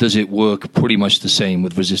doing, or does it work pretty much the same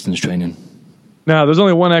with resistance training? No, there's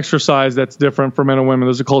only one exercise that's different for men and women.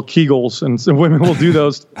 Those are called Kegels, and so women will do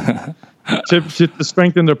those to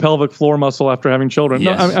strengthen their pelvic floor muscle after having children.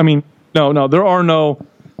 Yes. No, there are no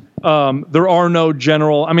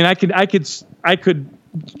general. I mean, I could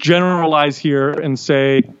generalize here and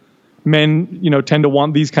say men, tend to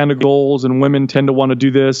want these kind of goals, and women tend to want to do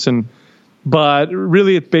this, but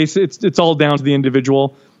really it's all down to the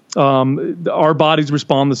individual. Our bodies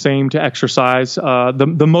respond the same to exercise.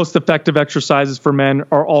 The most effective exercises for men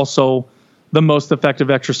are also the most effective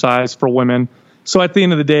exercise for women. So at the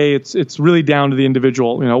end of the day, it's really down to the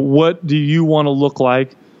individual. What do you want to look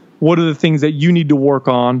like? What are the things that you need to work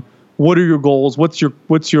on? What are your goals?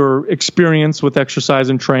 What's your experience with exercise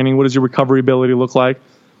and training? What does your recovery ability look like?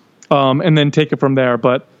 And then take it from there.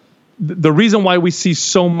 But the reason why we see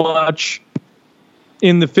so much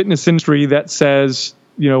in the fitness industry that says,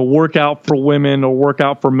 workout for women or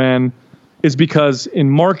workout for men is because in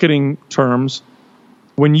marketing terms,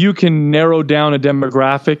 when you can narrow down a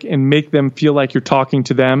demographic and make them feel like you're talking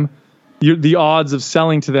to them, the odds of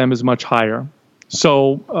selling to them is much higher.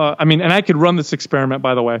 So, and I could run this experiment,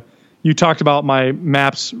 by the way. You talked about my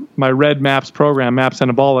Red MAPS program, MAPS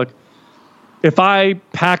Anabolic. If I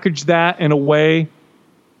package that in a way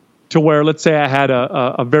to where, let's say I had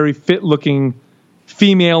a very fit looking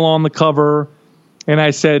female on the cover, and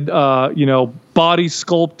I said, body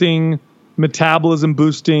sculpting, metabolism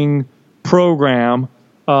boosting program,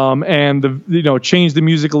 and change the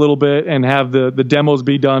music a little bit and have the demos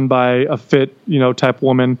be done by a fit, type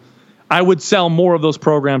woman, I would sell more of those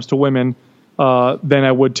programs to women than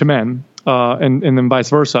I would to men, and then vice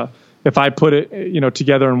versa. If I put it,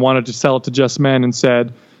 together and wanted to sell it to just men and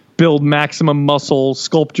said, build maximum muscle,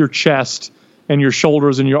 sculpt your chest and your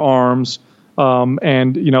shoulders and your arms,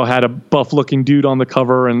 and had a buff looking dude on the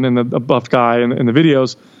cover and then a buff guy in the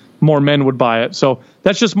videos, more men would buy it. So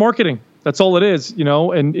that's just marketing. That's all it is,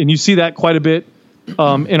 and you see that quite a bit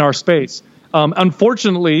in our space.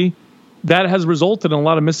 Unfortunately, that has resulted in a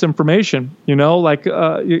lot of misinformation. Give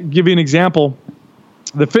you an example.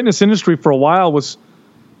 The fitness industry for a while was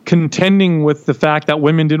contending with the fact that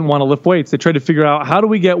women didn't want to lift weights. They tried to figure out, how do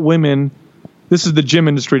we get women, this is the gym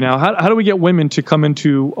industry now, how do we get women to come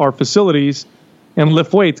into our facilities and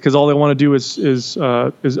lift weights? Because all they want to do is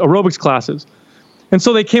aerobics classes. And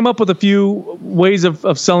so they came up with a few ways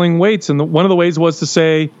of selling weights. And one of the ways was to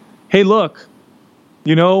say, hey, look,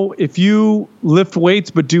 if you lift weights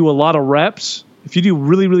but do a lot of reps, if you do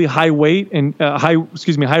really, really high weight and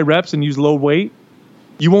high reps and use low weight,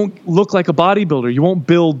 you won't look like a bodybuilder. You won't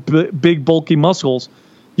build big, bulky muscles.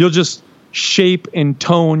 You'll just shape and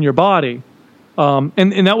tone your body.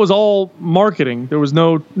 And that was all marketing. There was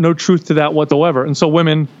no truth to that whatsoever. And so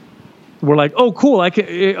women were like, oh, cool. I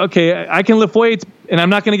can lift weights and I'm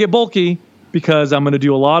not going to get bulky because I'm going to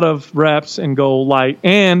do a lot of reps and go light,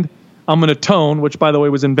 and I'm going to tone, which by the way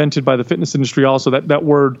was invented by the fitness industry. Also, that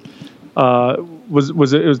word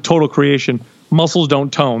was a total creation. Muscles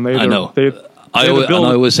don't tone. I know. I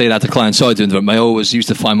always say that to clients. Sorry to interrupt. I always used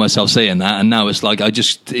to find myself saying that, and now it's like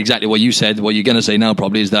exactly what you said. What you're going to say now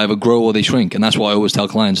probably is they either grow or they shrink, and that's what I always tell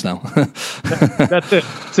clients now. That's it.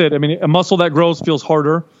 That's it. I mean, a muscle that grows feels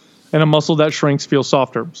harder, and a muscle that shrinks feels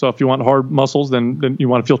softer. So if you want hard muscles, then you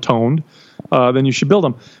want to feel toned, then you should build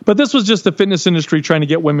them. But this was just the fitness industry trying to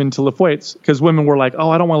get women to lift weights, because women were like, oh,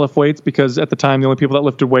 I don't want to lift weights, because at the time the only people that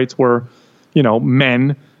lifted weights were,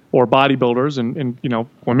 men or bodybuilders, and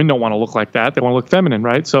women don't want to look like that. They want to look feminine,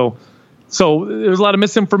 right? So there's a lot of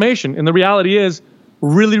misinformation. And the reality is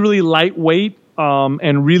really, really lightweight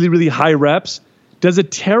and really, really high reps does a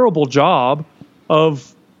terrible job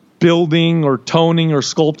of building or toning or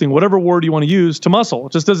sculpting, whatever word you want to use, to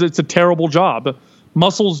muscle. It's a terrible job.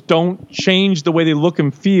 Muscles don't change the way they look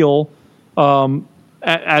and feel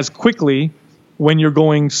as quickly when you're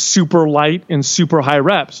going super light and super high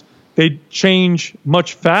reps. They change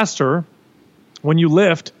much faster when you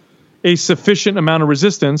lift a sufficient amount of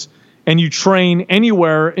resistance and you train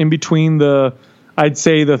anywhere in between I'd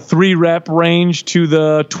say the 3 rep range to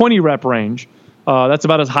the 20 rep range. That's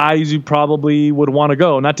about as high as you probably would want to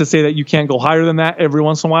go. Not to say that you can't go higher than that every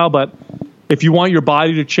once in a while, but if you want your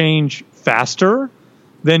body to change faster,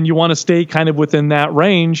 then you want to stay kind of within that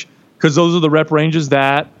range, because those are the rep ranges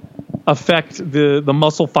that affect the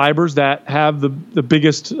muscle fibers that have the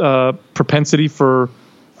biggest propensity for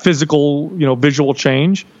physical, visual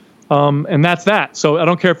change. And that's that. So I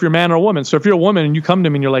don't care if you're a man or a woman. So if you're a woman and you come to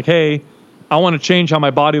me and you're like, hey, I want to change how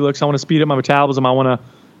my body looks. I want to speed up my metabolism. I want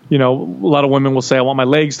to, a lot of women will say, I want my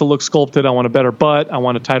legs to look sculpted. I want a better butt. I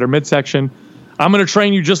want a tighter midsection. I'm going to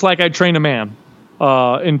train you just like I'd train a man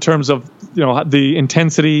in terms of, the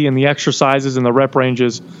intensity and the exercises and the rep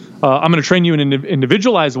ranges. I'm going to train you in an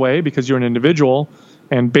individualized way because you're an individual.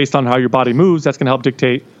 And based on how your body moves, that's going to help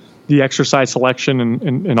dictate the exercise selection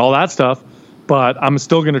and all that stuff. But I'm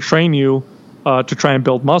still going to train you to try and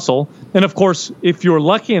build muscle. And of course, if you're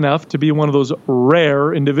lucky enough to be one of those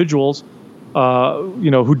rare individuals,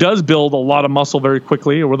 who does build a lot of muscle very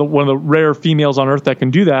quickly, or one of the rare females on earth that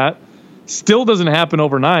can do that, still doesn't happen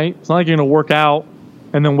overnight. It's not like you're going to work out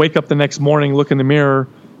and then wake up the next morning, look in the mirror,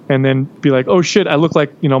 and then be like, "Oh shit, I look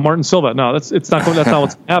like Martin Silva." No, that's not what's going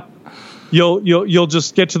to happen. You'll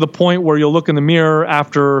just get to the point where you'll look in the mirror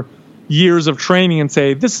after years of training and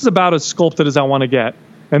say, "This is about as sculpted as I want to get,"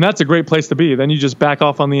 and that's a great place to be. Then you just back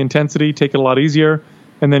off on the intensity, take it a lot easier,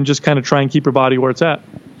 and then just kind of try and keep your body where it's at.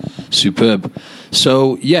 Superb.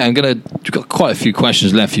 So, we've got quite a few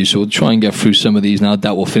questions left for you, so we'll try and get through some of these now.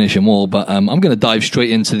 That will finish them all, but I'm going to dive straight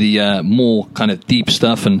into the more kind of deep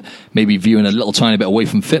stuff and maybe viewing a little tiny bit away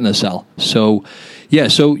from fitness, Al. So,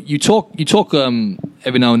 so you talk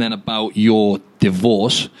every now and then about your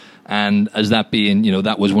divorce, and as that being,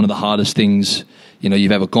 that was one of the hardest things,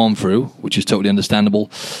 you've ever gone through, which is totally understandable.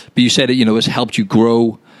 But you said it, it's helped you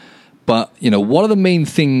grow. But, what are the main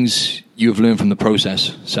things you've learned from the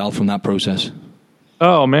process, Sal, from that process?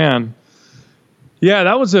 Oh, man. Yeah,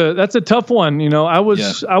 that's a tough one. I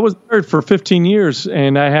was married for 15 years,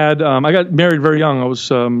 and I got married very young. I was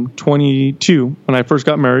 22 when I first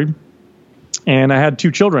got married, and I had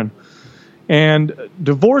 2 children. And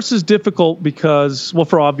divorce is difficult because, well,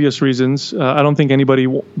 for obvious reasons. I don't think anybody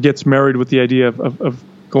gets married with the idea of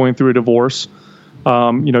going through a divorce.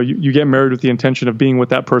 You get married with the intention of being with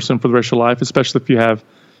that person for the rest of your life, especially if you have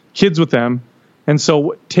kids with them. And so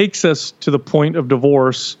what takes us to the point of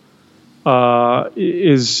divorce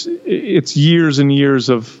it's years and years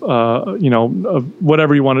of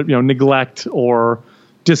whatever you want to, neglect or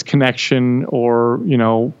disconnection or,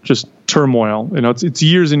 just turmoil. It's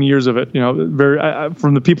years and years of it.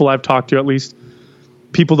 From the people I've talked to, at least,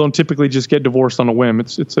 people don't typically just get divorced on a whim.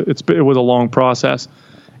 It was a long process.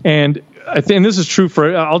 And I think this is true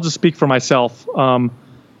I'll just speak for myself.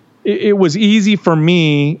 It was easy for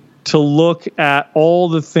me to look at all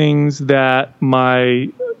the things that my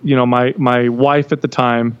wife at the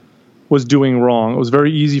time was doing wrong. It was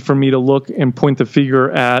very easy for me to look and point the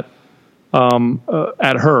finger at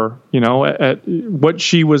her, at what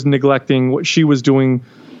she was neglecting, what she was doing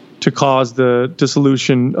to cause the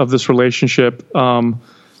dissolution of this relationship. That's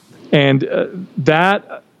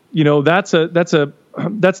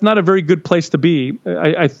not a very good place to be.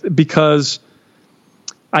 Because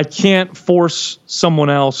I can't force someone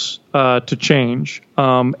else to change.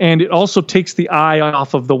 And it also takes the eye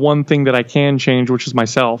off of the one thing that I can change, which is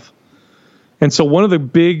myself. And so one of the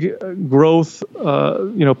big growth,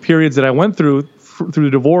 periods that I went through the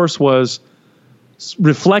divorce was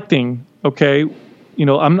reflecting, okay,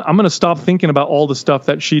 I'm going to stop thinking about all the stuff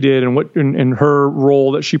that she did and what in her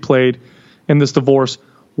role that she played in this divorce.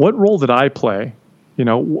 What role did I play?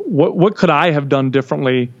 What could I have done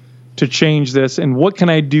differently to change this, and what can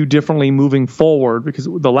I do differently moving forward? Because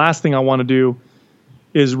the last thing I want to do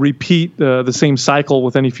is repeat the same cycle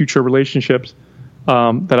with any future relationships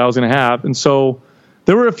that I was going to have. And so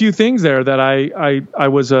there were a few things there that I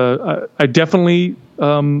definitely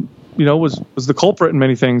was the culprit in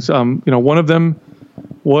many things. One of them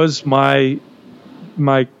was my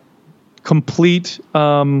complete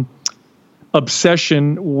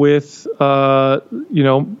obsession with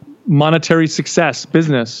monetary success,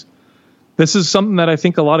 business. This is something that I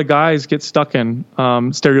think a lot of guys get stuck in,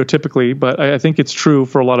 stereotypically, but I think it's true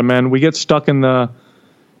for a lot of men. We get stuck in the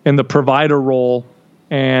provider role,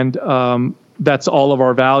 and that's all of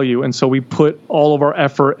our value. And so we put all of our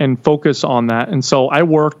effort and focus on that. And so I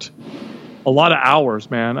worked a lot of hours,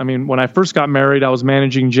 man. I mean, when I first got married, I was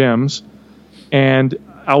managing gyms, and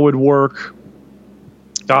I would work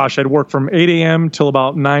I'd work from 8 a.m. till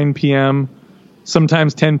about 9 p.m.,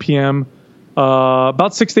 sometimes 10 p.m.,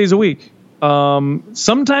 about 6 days a week,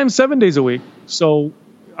 sometimes 7 days a week. So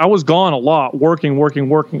I was gone a lot, working.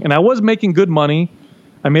 And I was making good money.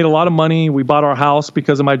 I made a lot of money. We bought our house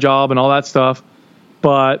because of my job and all that stuff.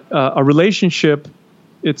 But a relationship,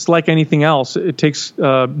 it's like anything else. It takes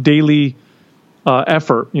daily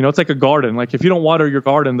effort. It's like a garden. Like if you don't water your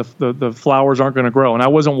garden, the flowers aren't going to grow. And I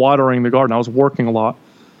wasn't watering the garden. I was working a lot.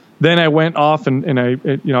 Then I went off and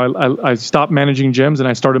I stopped managing gyms and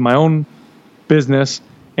I started my own business.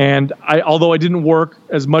 And although I didn't work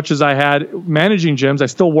as much as I had managing gyms, I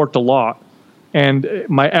still worked a lot. And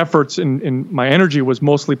my efforts and my energy was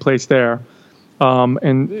mostly placed there.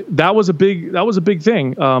 And that was a big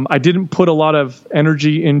thing. I didn't put a lot of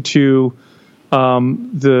energy into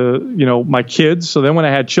my kids. So then when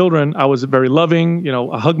I had children, I was very loving.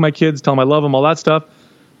 I hug my kids, tell them I love them, all that stuff.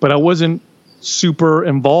 But I wasn't super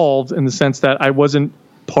involved in the sense that I wasn't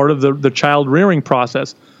part of the child rearing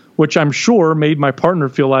process, which I'm sure made my partner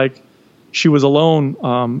feel like she was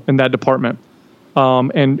alone in that department.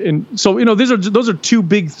 And so those are two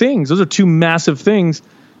big things. Those are two massive things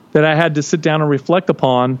that I had to sit down and reflect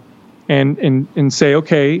upon, and say,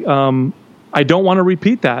 okay, I don't want to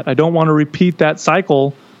repeat that. I don't want to repeat that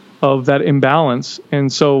cycle of that imbalance.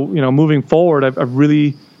 And so moving forward, I've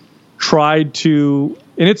really tried to,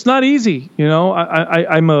 and it's not easy.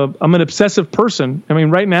 I'm an obsessive person. I mean,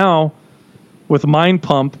 right now with Mind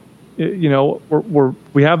Pump,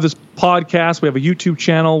 we have this podcast, we have a YouTube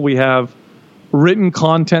channel, we have written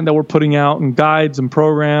content that we're putting out and guides and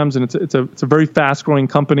programs, and it's a very fast growing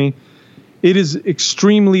company. It is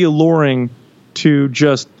extremely alluring to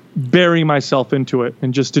just bury myself into it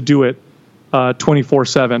and just to do it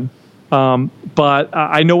 24/7. But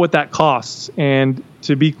I know what that costs, and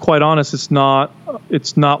to be quite honest, it's not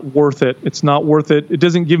worth it. It's not worth it. It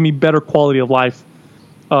doesn't give me better quality of life.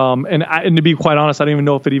 And to be quite honest, I don't even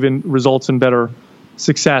know if it even results in better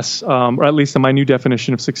success, or at least in my new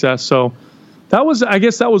definition of success. So I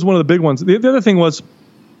guess that was one of the big ones. The other thing was,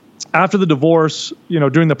 after the divorce,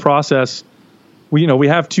 during the process, we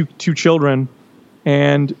have two children,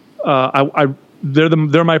 and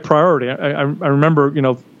they're my priority. I remember,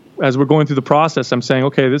 as we're going through the process, I'm saying,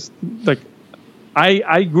 okay,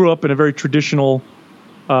 I grew up in a very traditional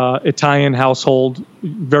Italian household,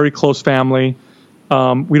 very close family.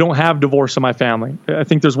 We don't have divorce in my family. I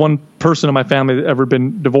think there's one person in my family that ever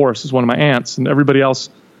been divorced. Is one of my aunts, and everybody else,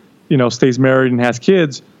 stays married and has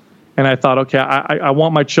kids. And I thought, okay, I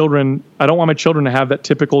want my children. I don't want my children to have that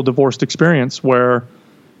typical divorced experience where,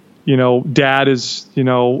 dad is,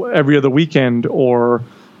 every other weekend, or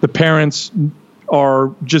the parents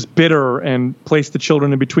are just bitter and place the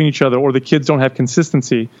children in between each other, or the kids don't have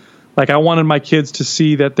consistency. Like, I wanted my kids to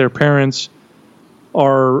see that their parents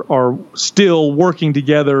are still working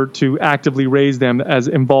together to actively raise them as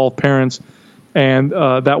involved parents, and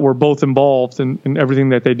that we're both involved in everything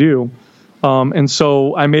that they do. And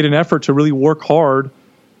so I made an effort to really work hard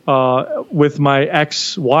with my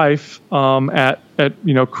ex-wife at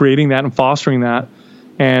creating that and fostering that.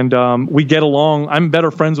 And we get along. I'm better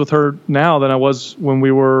friends with her now than I was when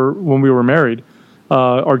we were married.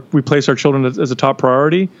 We place our children as a top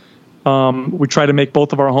priority. We try to make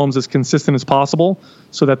both of our homes as consistent as possible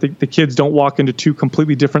so that the kids don't walk into two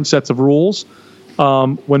completely different sets of rules.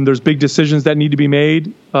 When there's big decisions that need to be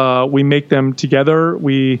made, we make them together.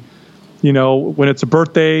 When it's a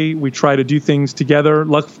birthday, we try to do things together.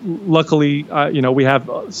 Luckily, we have,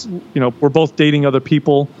 we're both dating other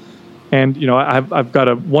people, and I've got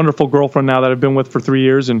a wonderful girlfriend now that I've been with for 3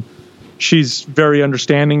 years, and she's very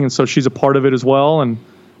understanding, and so she's a part of it as well. And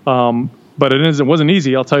but it wasn't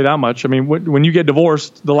easy, I'll tell you that much. I mean, when you get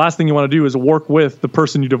divorced, the last thing you want to do is work with the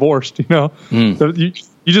person you divorced. You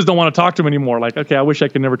just don't want to talk to them anymore. Like, okay, I wish I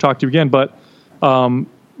could never talk to you again. But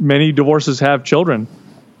many divorces have children.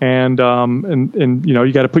 And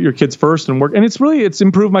you got to put your kids first and work. And it's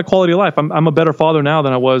improved my quality of life. I'm a better father now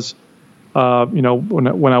than I was,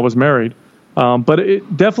 when I was married. But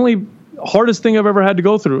it definitely hardest thing I've ever had to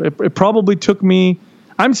go through. It probably took me.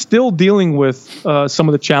 I'm still dealing with some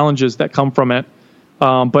of the challenges that come from it.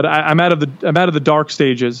 But I'm out of the dark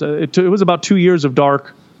stages. It was about 2 years of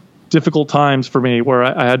dark, difficult times for me where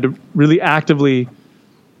I had to really actively,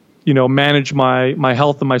 manage my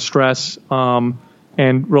health and my stress.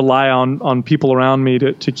 And rely on people around me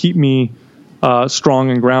to keep me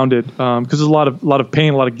strong and grounded, because there's a lot of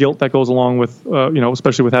pain, a lot of guilt that goes along with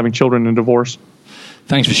especially with having children and divorce.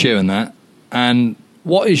 Thanks for sharing that. And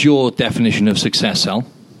what is your definition of success, Sal?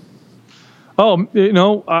 Oh,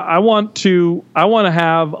 I want to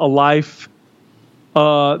have a life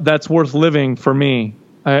that's worth living for me.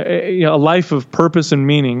 a life of purpose and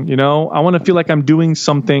meaning. You know, I want to feel like I'm doing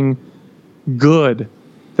something good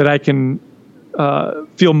that I can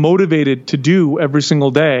feel motivated to do every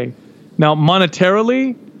single day. Now,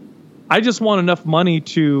 monetarily, I just want enough money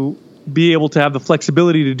to be able to have the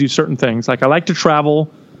flexibility to do certain things. Like I like to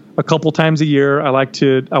travel a couple times a year. I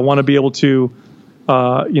want to be able to,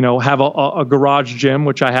 have a garage gym,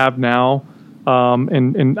 which I have now.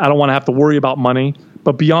 And I don't want to have to worry about money.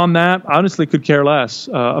 But beyond that, I honestly could care less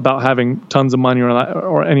about having tons of money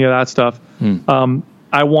or any of that stuff.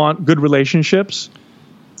 I want good relationships.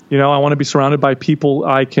 You know, I want to be surrounded by people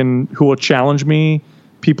who will challenge me,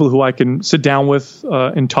 people who I can sit down with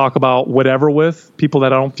and talk about whatever with, people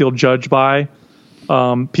that I don't feel judged by,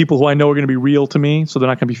 people who I know are going to be real to me, so they're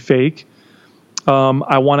not going to be fake.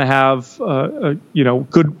 I want to have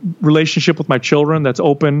good relationship with my children that's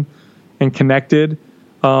open and connected.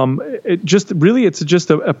 It's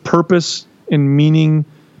just a purpose and meaning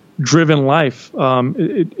driven life.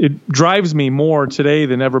 It drives me more today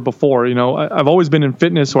than ever before. You know, I've always been in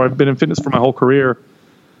fitness, or I've been in fitness for my whole career.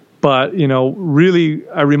 But, you know, really,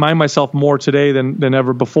 I remind myself more today than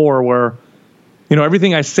ever before, where, you know,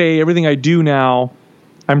 everything I say, everything I do now,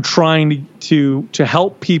 I'm trying to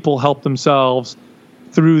help people help themselves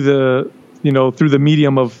through the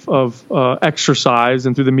medium of exercise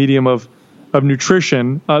and through the medium of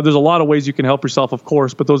nutrition. There's a lot of ways you can help yourself, of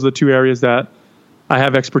course, but those are the two areas that I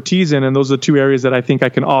have expertise in, and those are the two areas that I think I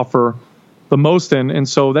can offer the most in. And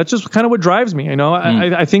so that's just kind of what drives me. You know,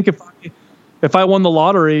 I think if I won the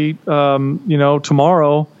lottery,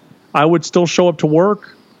 tomorrow, I would still show up to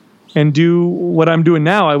work and do what I'm doing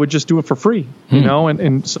now. I would just do it for free, you know,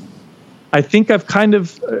 and so I think I've kind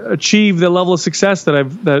of achieved the level of success that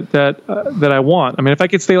I want. I mean, if I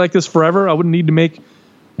could stay like this forever, I wouldn't need to make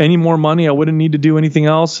any more money. I wouldn't need to do anything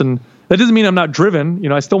else. And that doesn't mean I'm not driven. You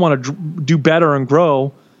know, I still want to do better and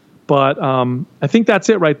grow. But I think that's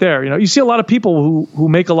it right there. You know, you see a lot of people who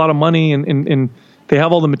make a lot of money and they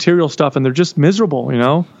have all the material stuff and they're just miserable. You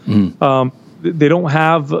know, they don't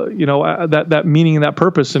have that meaning and that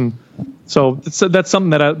purpose. And so that's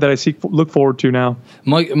something that I look forward to now.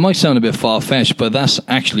 It might sound a bit far-fetched, but that's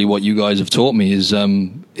actually what you guys have taught me is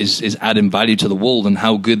adding value to the world, and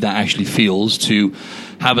how good that actually feels to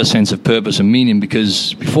have a sense of purpose and meaning.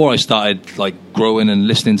 Because before I started like growing and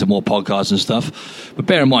listening to more podcasts and stuff, but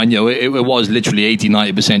bear in mind, you know, it was literally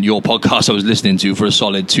 80-90% your podcast I was listening to for a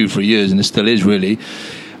solid 2-3 years, and it still is really.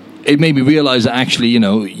 It made me realize that actually, you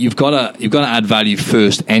know, you've got to add value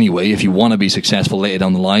first anyway if you want to be successful later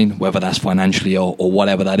down the line, whether that's financially or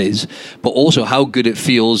whatever that is. But also how good it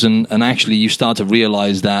feels, and actually you start to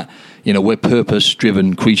realize that, you know, we're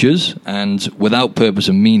purpose-driven creatures, and without purpose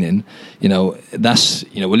and meaning, you know, that's,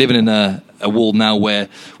 you know, we're living in a world now where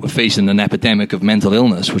we're facing an epidemic of mental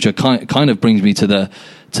illness, which kind of brings me to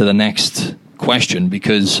the next question,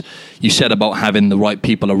 because you said about having the right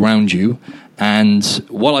people around you. And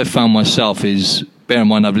what I found myself is, bear in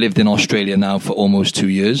mind, I've lived in Australia now for almost 2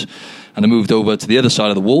 years, and I moved over to the other side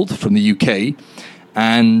of the world from the UK,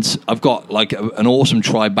 and I've got like an awesome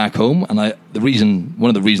tribe back home. And one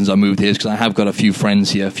of the reasons I moved here is because I have got a few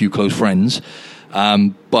friends here, a few close friends,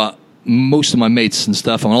 but most of my mates and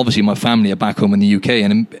stuff, and obviously my family, are back home in the UK,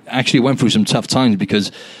 and actually went through some tough times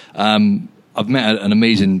because I've met an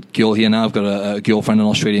amazing girl here now. I've got a girlfriend, an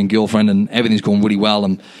Australian girlfriend, and everything's going really well.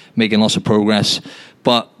 I'm making lots of progress.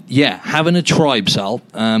 But yeah, having a tribe, Sal,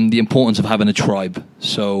 the importance of having a tribe.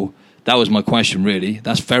 So that was my question, really.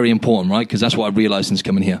 That's very important, right? Because that's what I've realized since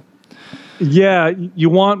coming here. Yeah, you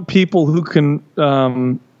want people who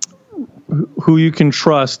you can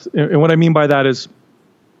trust. And what I mean by that is,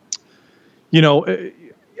 you know,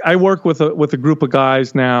 I work with a group of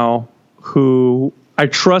guys now who I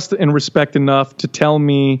trust and respect enough to tell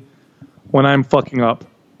me when I'm fucking up.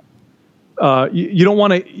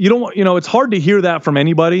 It's hard to hear that from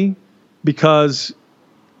anybody, because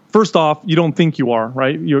first off, you don't think you are,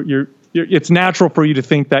 right? It's natural for you to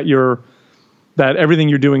think that everything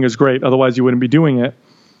you're doing is great. Otherwise you wouldn't be doing it.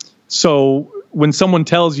 So when someone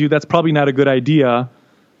tells you that's probably not a good idea,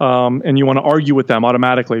 and you want to argue with them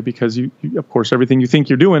automatically, because you of course, everything you think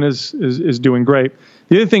you're doing is doing great.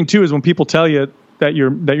 The other thing too is when people tell you that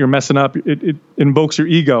you're messing up, it invokes your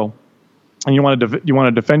ego, and you want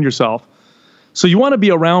to defend yourself. So you want to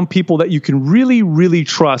be around people that you can really, really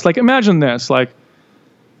trust. Like, imagine this. Like,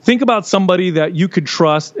 think about somebody that you could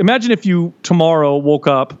trust. Imagine if you tomorrow woke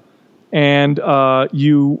up and all of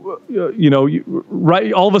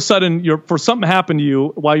a sudden something happened to you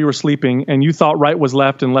while you were sleeping, and you thought right was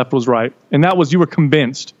left and left was right, and you were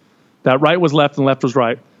convinced that right was left and left was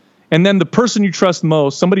right. And then the person you trust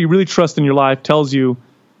most, somebody you really trust in your life, tells you,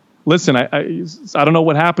 listen, I don't know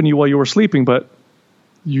what happened to you while you were sleeping, but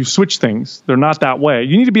you switch things. They're not that way.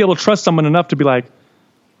 You need to be able to trust someone enough to be like,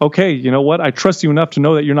 okay, you know what? I trust you enough to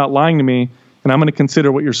know that you're not lying to me, and I'm going to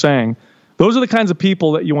consider what you're saying. Those are the kinds of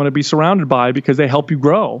people that you want to be surrounded by because they help you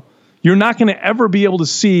grow. You're not going to ever be able to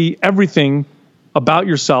see everything about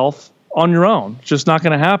yourself on your own. It's just not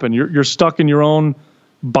going to happen. You're stuck in your own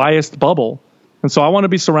biased bubble. And so I want to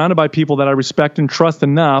be surrounded by people that I respect and trust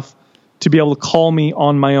enough to be able to call me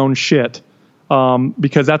on my own shit,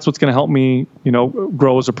 because that's what's going to help me,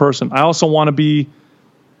 grow as a person. I also want to be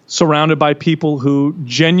surrounded by people who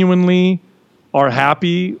genuinely are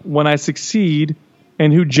happy when I succeed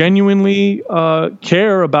and who genuinely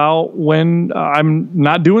care about when I'm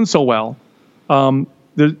not doing so well. Rather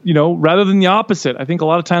than the opposite. I think a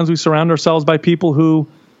lot of times we surround ourselves by people who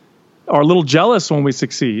are a little jealous when we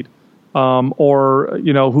succeed, or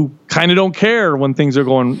who kind of don't care when things are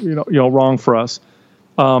going wrong for us.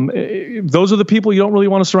 Those are the people you don't really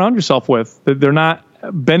want to surround yourself with. They're not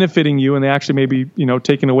benefiting you, and they actually may be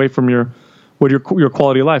taking away from your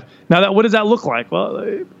quality of life. Now, what does that look like?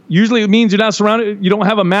 Well, usually it means you're not surrounded. You don't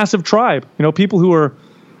have a massive tribe. People who are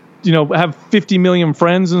have 50 million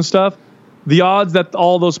friends and stuff. The odds that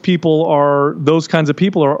all those people are those kinds of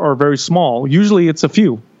people are very small. Usually it's a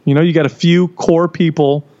few. You got a few core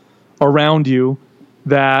people around you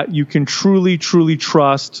that you can truly, truly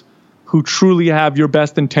trust, who truly have your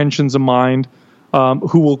best intentions in mind,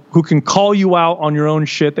 who can call you out on your own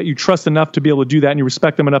shit, that you trust enough to be able to do that, and you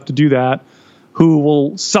respect them enough to do that, who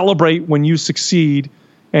will celebrate when you succeed,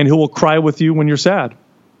 and who will cry with you when you're sad.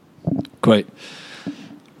 Great.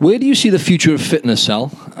 Where do you see the future of fitness,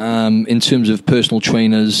 Sal, in terms of personal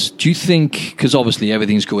trainers? Do you think, because obviously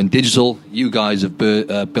everything's going digital, you guys have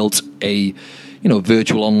built a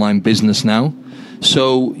virtual online business now.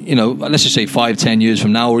 So, let's just say 5-10 years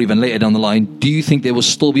from now or even later down the line, do you think there will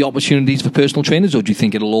still be opportunities for personal trainers, or do you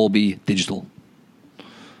think it'll all be digital?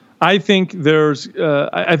 I think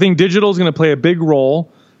I think digital is going to play a big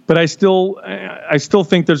role, but I still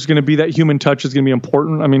think there's going to be that human touch is going to be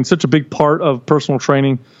important. I mean, such a big part of personal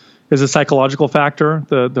training is a psychological factor,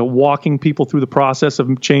 the walking people through the process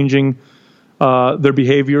of changing their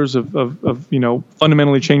behaviors, of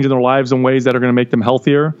fundamentally changing their lives in ways that are going to make them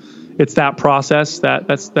healthier. It's that process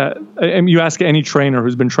that's and you ask any trainer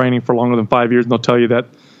who's been training for longer than 5 years, and they'll tell you that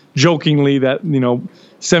jokingly that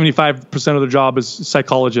 75% of the job is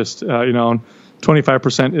psychologist, and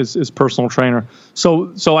 25% is personal trainer.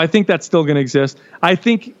 So I think that's still going to exist. I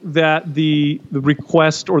think that the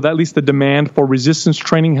request, or at least the demand for resistance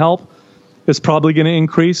training help, is probably going to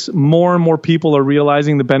increase. More and more people are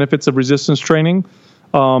realizing the benefits of resistance training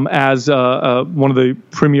as one of the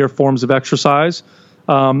premier forms of exercise.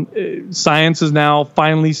 Science is now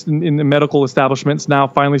finally, in the medical establishments, now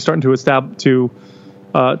finally starting to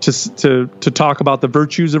talk about the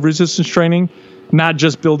virtues of resistance training, not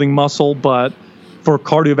just building muscle, but for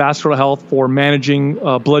cardiovascular health, for managing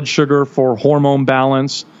blood sugar, for hormone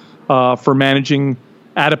balance, for managing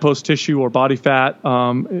adipose tissue or body fat.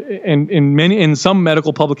 And in some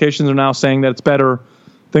medical publications are now saying that it's better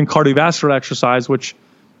than cardiovascular exercise, which,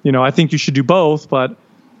 I think you should do both. But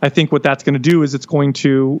I think what that's going to do is it's going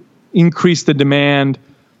to increase the demand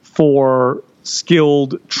for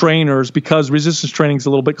skilled trainers, because resistance training is a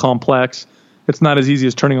little bit complex. It's not as easy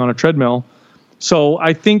as turning on a treadmill. So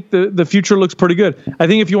I think the future looks pretty good. I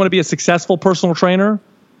think if you want to be a successful personal trainer,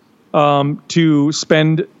 to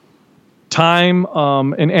spend time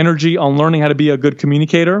and energy on learning how to be a good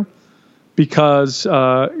communicator, because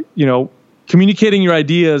communicating your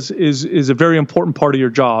ideas is a very important part of your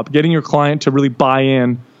job. Getting your client to really buy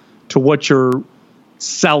in to what you're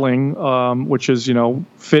selling, which is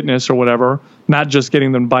fitness or whatever, not just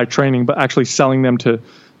getting them to buy training, but actually selling them to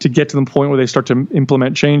get to the point where they start to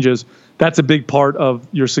implement changes. That's a big part of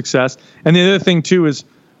your success. And the other thing too is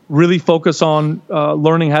really focus on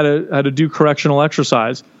learning how to do correctional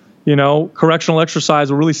exercise. Correctional exercise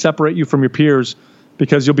will really separate you from your peers,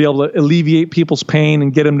 because you'll be able to alleviate people's pain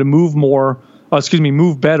and get them to move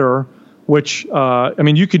better. Which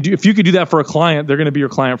you could do. If you could do that for a client, they're going to be your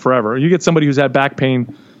client forever. You get somebody who's had back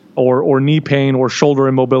pain or knee pain or shoulder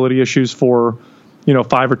immobility issues for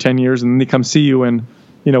 5 or 10 years, and then they come see you, and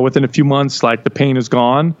within a few months, like, the pain is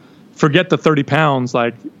gone. Forget the 30 pounds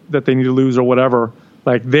like that they need to lose or whatever.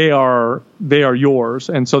 Like, they are yours.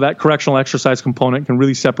 And so that correctional exercise component can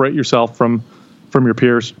really separate yourself from your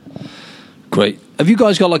peers. Great. Have you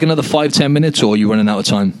guys got like another 5-10 minutes, or are you running out of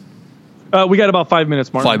time? We got about 5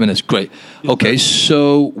 minutes, Martin. 5 minutes, great. Okay,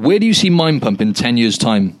 so where do you see Mind Pump in 10 years'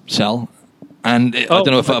 time, Sal? And I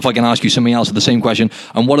don't know if I can ask you something else, the same question.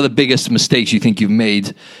 And what are the biggest mistakes you think you've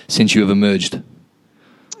made since you have emerged?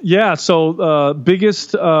 Yeah. So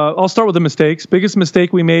I'll start with the mistakes. Biggest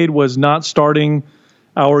mistake we made was not starting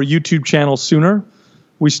our YouTube channel sooner.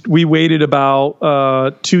 We waited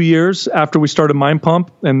about 2 years after we started Mind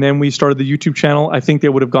Pump, and then we started the YouTube channel. I think they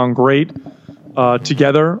would have gone great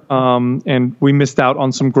together, and we missed out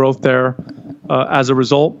on some growth there as a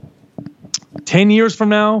result. 10 years from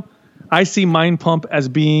now, I see Mind Pump as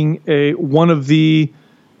being one of the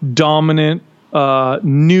dominant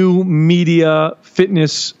new media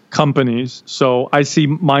fitness companies. So I see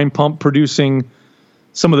Mind Pump producing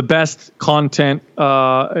some of the best content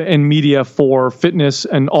and media for fitness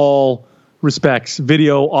in all respects,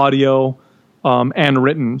 video, audio, and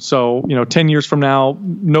written. So, 10 years from now,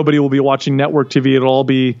 nobody will be watching network TV. It'll all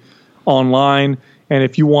be online. And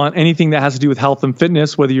if you want anything that has to do with health and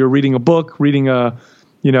fitness, whether you're reading a book, reading a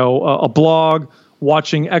blog,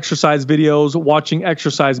 watching exercise videos, watching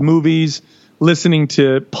exercise movies, listening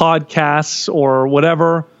to podcasts or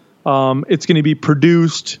whatever, it's going to be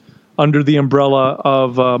produced under the umbrella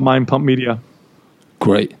of Mind Pump Media.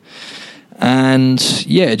 Great. And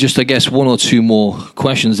just I guess one or two more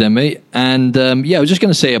questions then, mate. And I was just going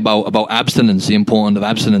to say about abstinence, the importance of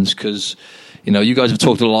abstinence, because you guys have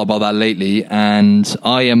talked a lot about that lately, and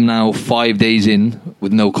I am now 5 days in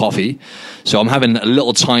with no coffee, so I'm having a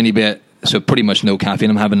little tiny bit. So pretty much no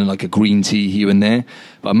caffeine. I'm having like a green tea here and there,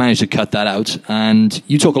 but I managed to cut that out. And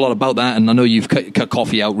you talk a lot about that, and I know you've cut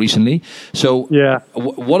coffee out recently. So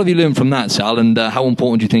what have you learned from that, Sal? And how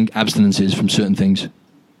important do you think abstinence is from certain things?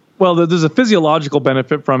 Well, there's a physiological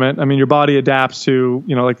benefit from it. I mean, your body adapts to,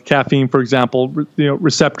 like caffeine, for example,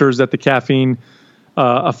 receptors that the caffeine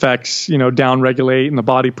affects, downregulate, and the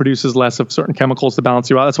body produces less of certain chemicals to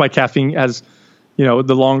balance you out. That's why caffeine has,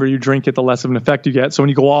 the longer you drink it, the less of an effect you get. So when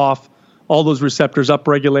you go off, all those receptors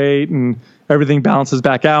upregulate and everything balances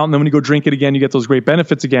back out. And then when you go drink it again, you get those great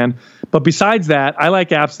benefits again. But besides that, I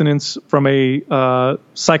like abstinence from a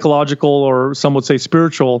psychological, or some would say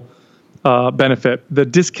spiritual benefit. The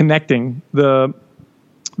disconnecting, there's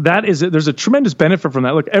a tremendous benefit from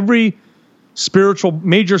that. Look, every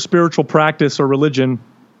major spiritual practice or religion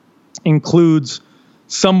includes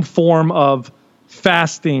some form of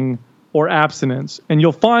fasting or abstinence. And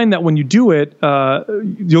you'll find that when you do it,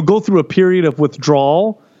 you'll go through a period of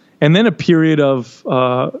withdrawal and then a period of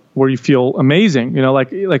where you feel amazing.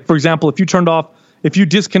 Like for example, if you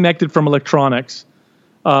disconnected from electronics,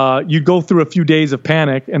 you'd go through a few days of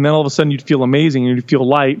panic, and then all of a sudden you'd feel amazing and you'd feel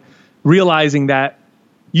light, realizing that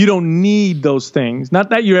you don't need those things. Not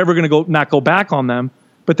that you're ever going to not go back on them,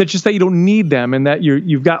 but that's just that you don't need them, and that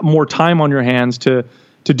you've got more time on your hands to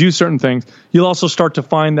do certain things. You'll also start to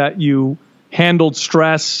find that you handled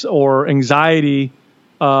stress or anxiety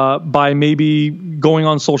by maybe going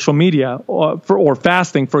on social media, or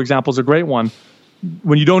fasting, for example, is a great one.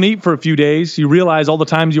 When you don't eat for a few days, you realize all the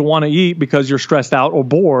times you want to eat because you're stressed out or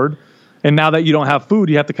bored. And now that you don't have food,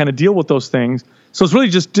 you have to kind of deal with those things. So it's really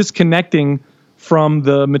just disconnecting from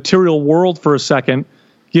the material world for a second,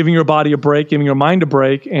 giving your body a break, giving your mind a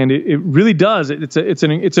break, and it really does. It's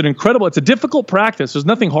a difficult practice. There's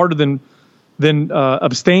nothing harder than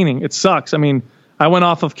abstaining. It sucks. I mean, I went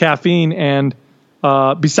off of caffeine, and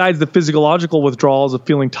besides the physiological withdrawals of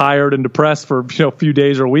feeling tired and depressed for a few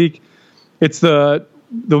days or a week, it's the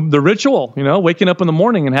ritual, waking up in the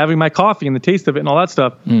morning and having my coffee and the taste of it and all that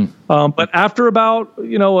stuff. But after about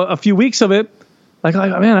a few weeks of it,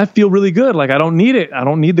 man, I feel really good. Like I don't need it. I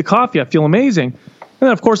don't need the coffee. I feel amazing. And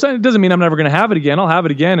then, of course, it doesn't mean I'm never going to have it again. I'll have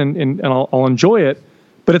it again and I'll enjoy it.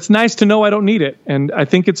 But it's nice to know I don't need it. And I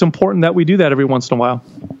think it's important that we do that every once in a while.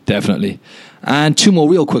 Definitely. And two more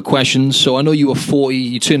real quick questions. So I know you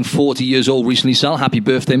turned 40 years old recently, Sal. Happy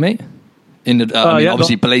birthday, mate.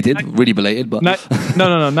 Obviously belated, really belated. But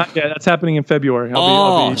no, not yet. That's happening in February.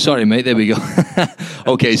 Sorry, mate. There we go.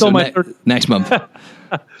 Okay, so next month.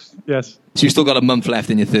 Yes. So you've still got a month left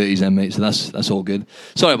in your 30s then, mate. So that's all good.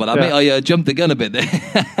 Sorry about that, mate. I jumped the gun a bit there.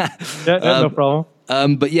 No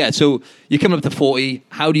problem. But yeah, so you're coming up to 40.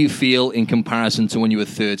 How do you feel in comparison to when you were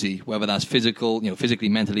 30? Whether that's physically,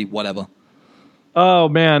 mentally, whatever. Oh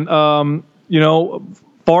man,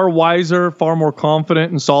 far wiser, far more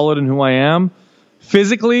confident and solid in who I am.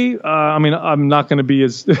 Physically, I'm not going to be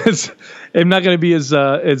as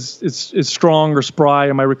strong or spry,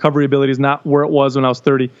 and my recovery ability is not where it was when I was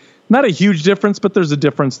 30. Not a huge difference, but there's a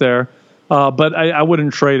difference there. But I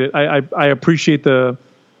wouldn't trade it. I appreciate the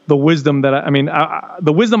wisdom that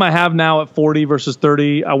the wisdom I have now at 40 versus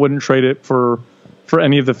 30. I wouldn't trade it for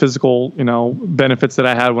any of the physical benefits that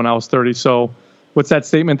I had when I was 30. So. What's that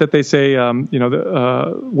statement that they say?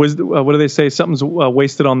 Wisdom. What do they say? Something's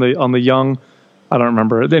wasted on the young. I don't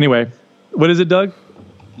remember. Anyway, what is it, Doug?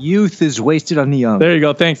 Youth is wasted on the young. There you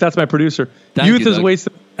go. Thanks. That's my producer. Youth is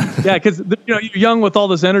wasted. Yeah, because you're young with all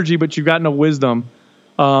this energy, but you've got no wisdom.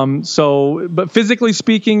 But physically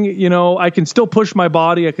speaking, I can still push my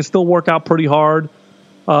body. I can still work out pretty hard,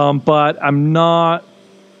 but I'm not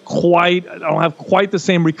quite. I don't have quite the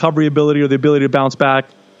same recovery ability or the ability to bounce back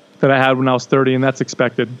that I had when I was 30, and that's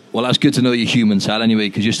expected. Well, that's good to know you're human, Sal, anyway,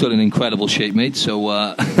 because you're still in incredible shape, mate.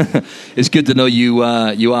 So it's good to know you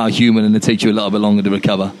are human, and it takes you a little bit longer to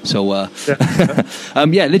recover. So,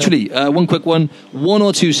 literally, one quick one. 1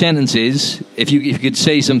 or 2 sentences, if you could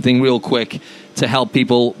say something real quick to help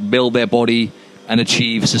people build their body and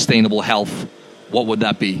achieve sustainable health, what would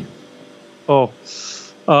that be?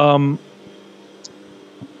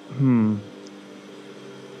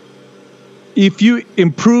 If you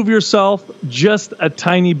improve yourself just a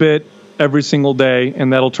tiny bit every single day,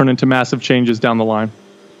 and that'll turn into massive changes down the line.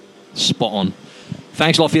 Spot on.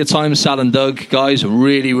 Thanks a lot for your time, Sal and Doug. Guys,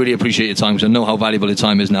 really, really appreciate your time, because I know how valuable your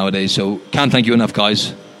time is nowadays. So can't thank you enough,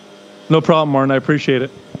 guys. No problem, Martin. I appreciate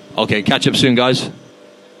it. Okay, catch up soon, guys.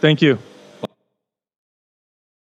 Thank you.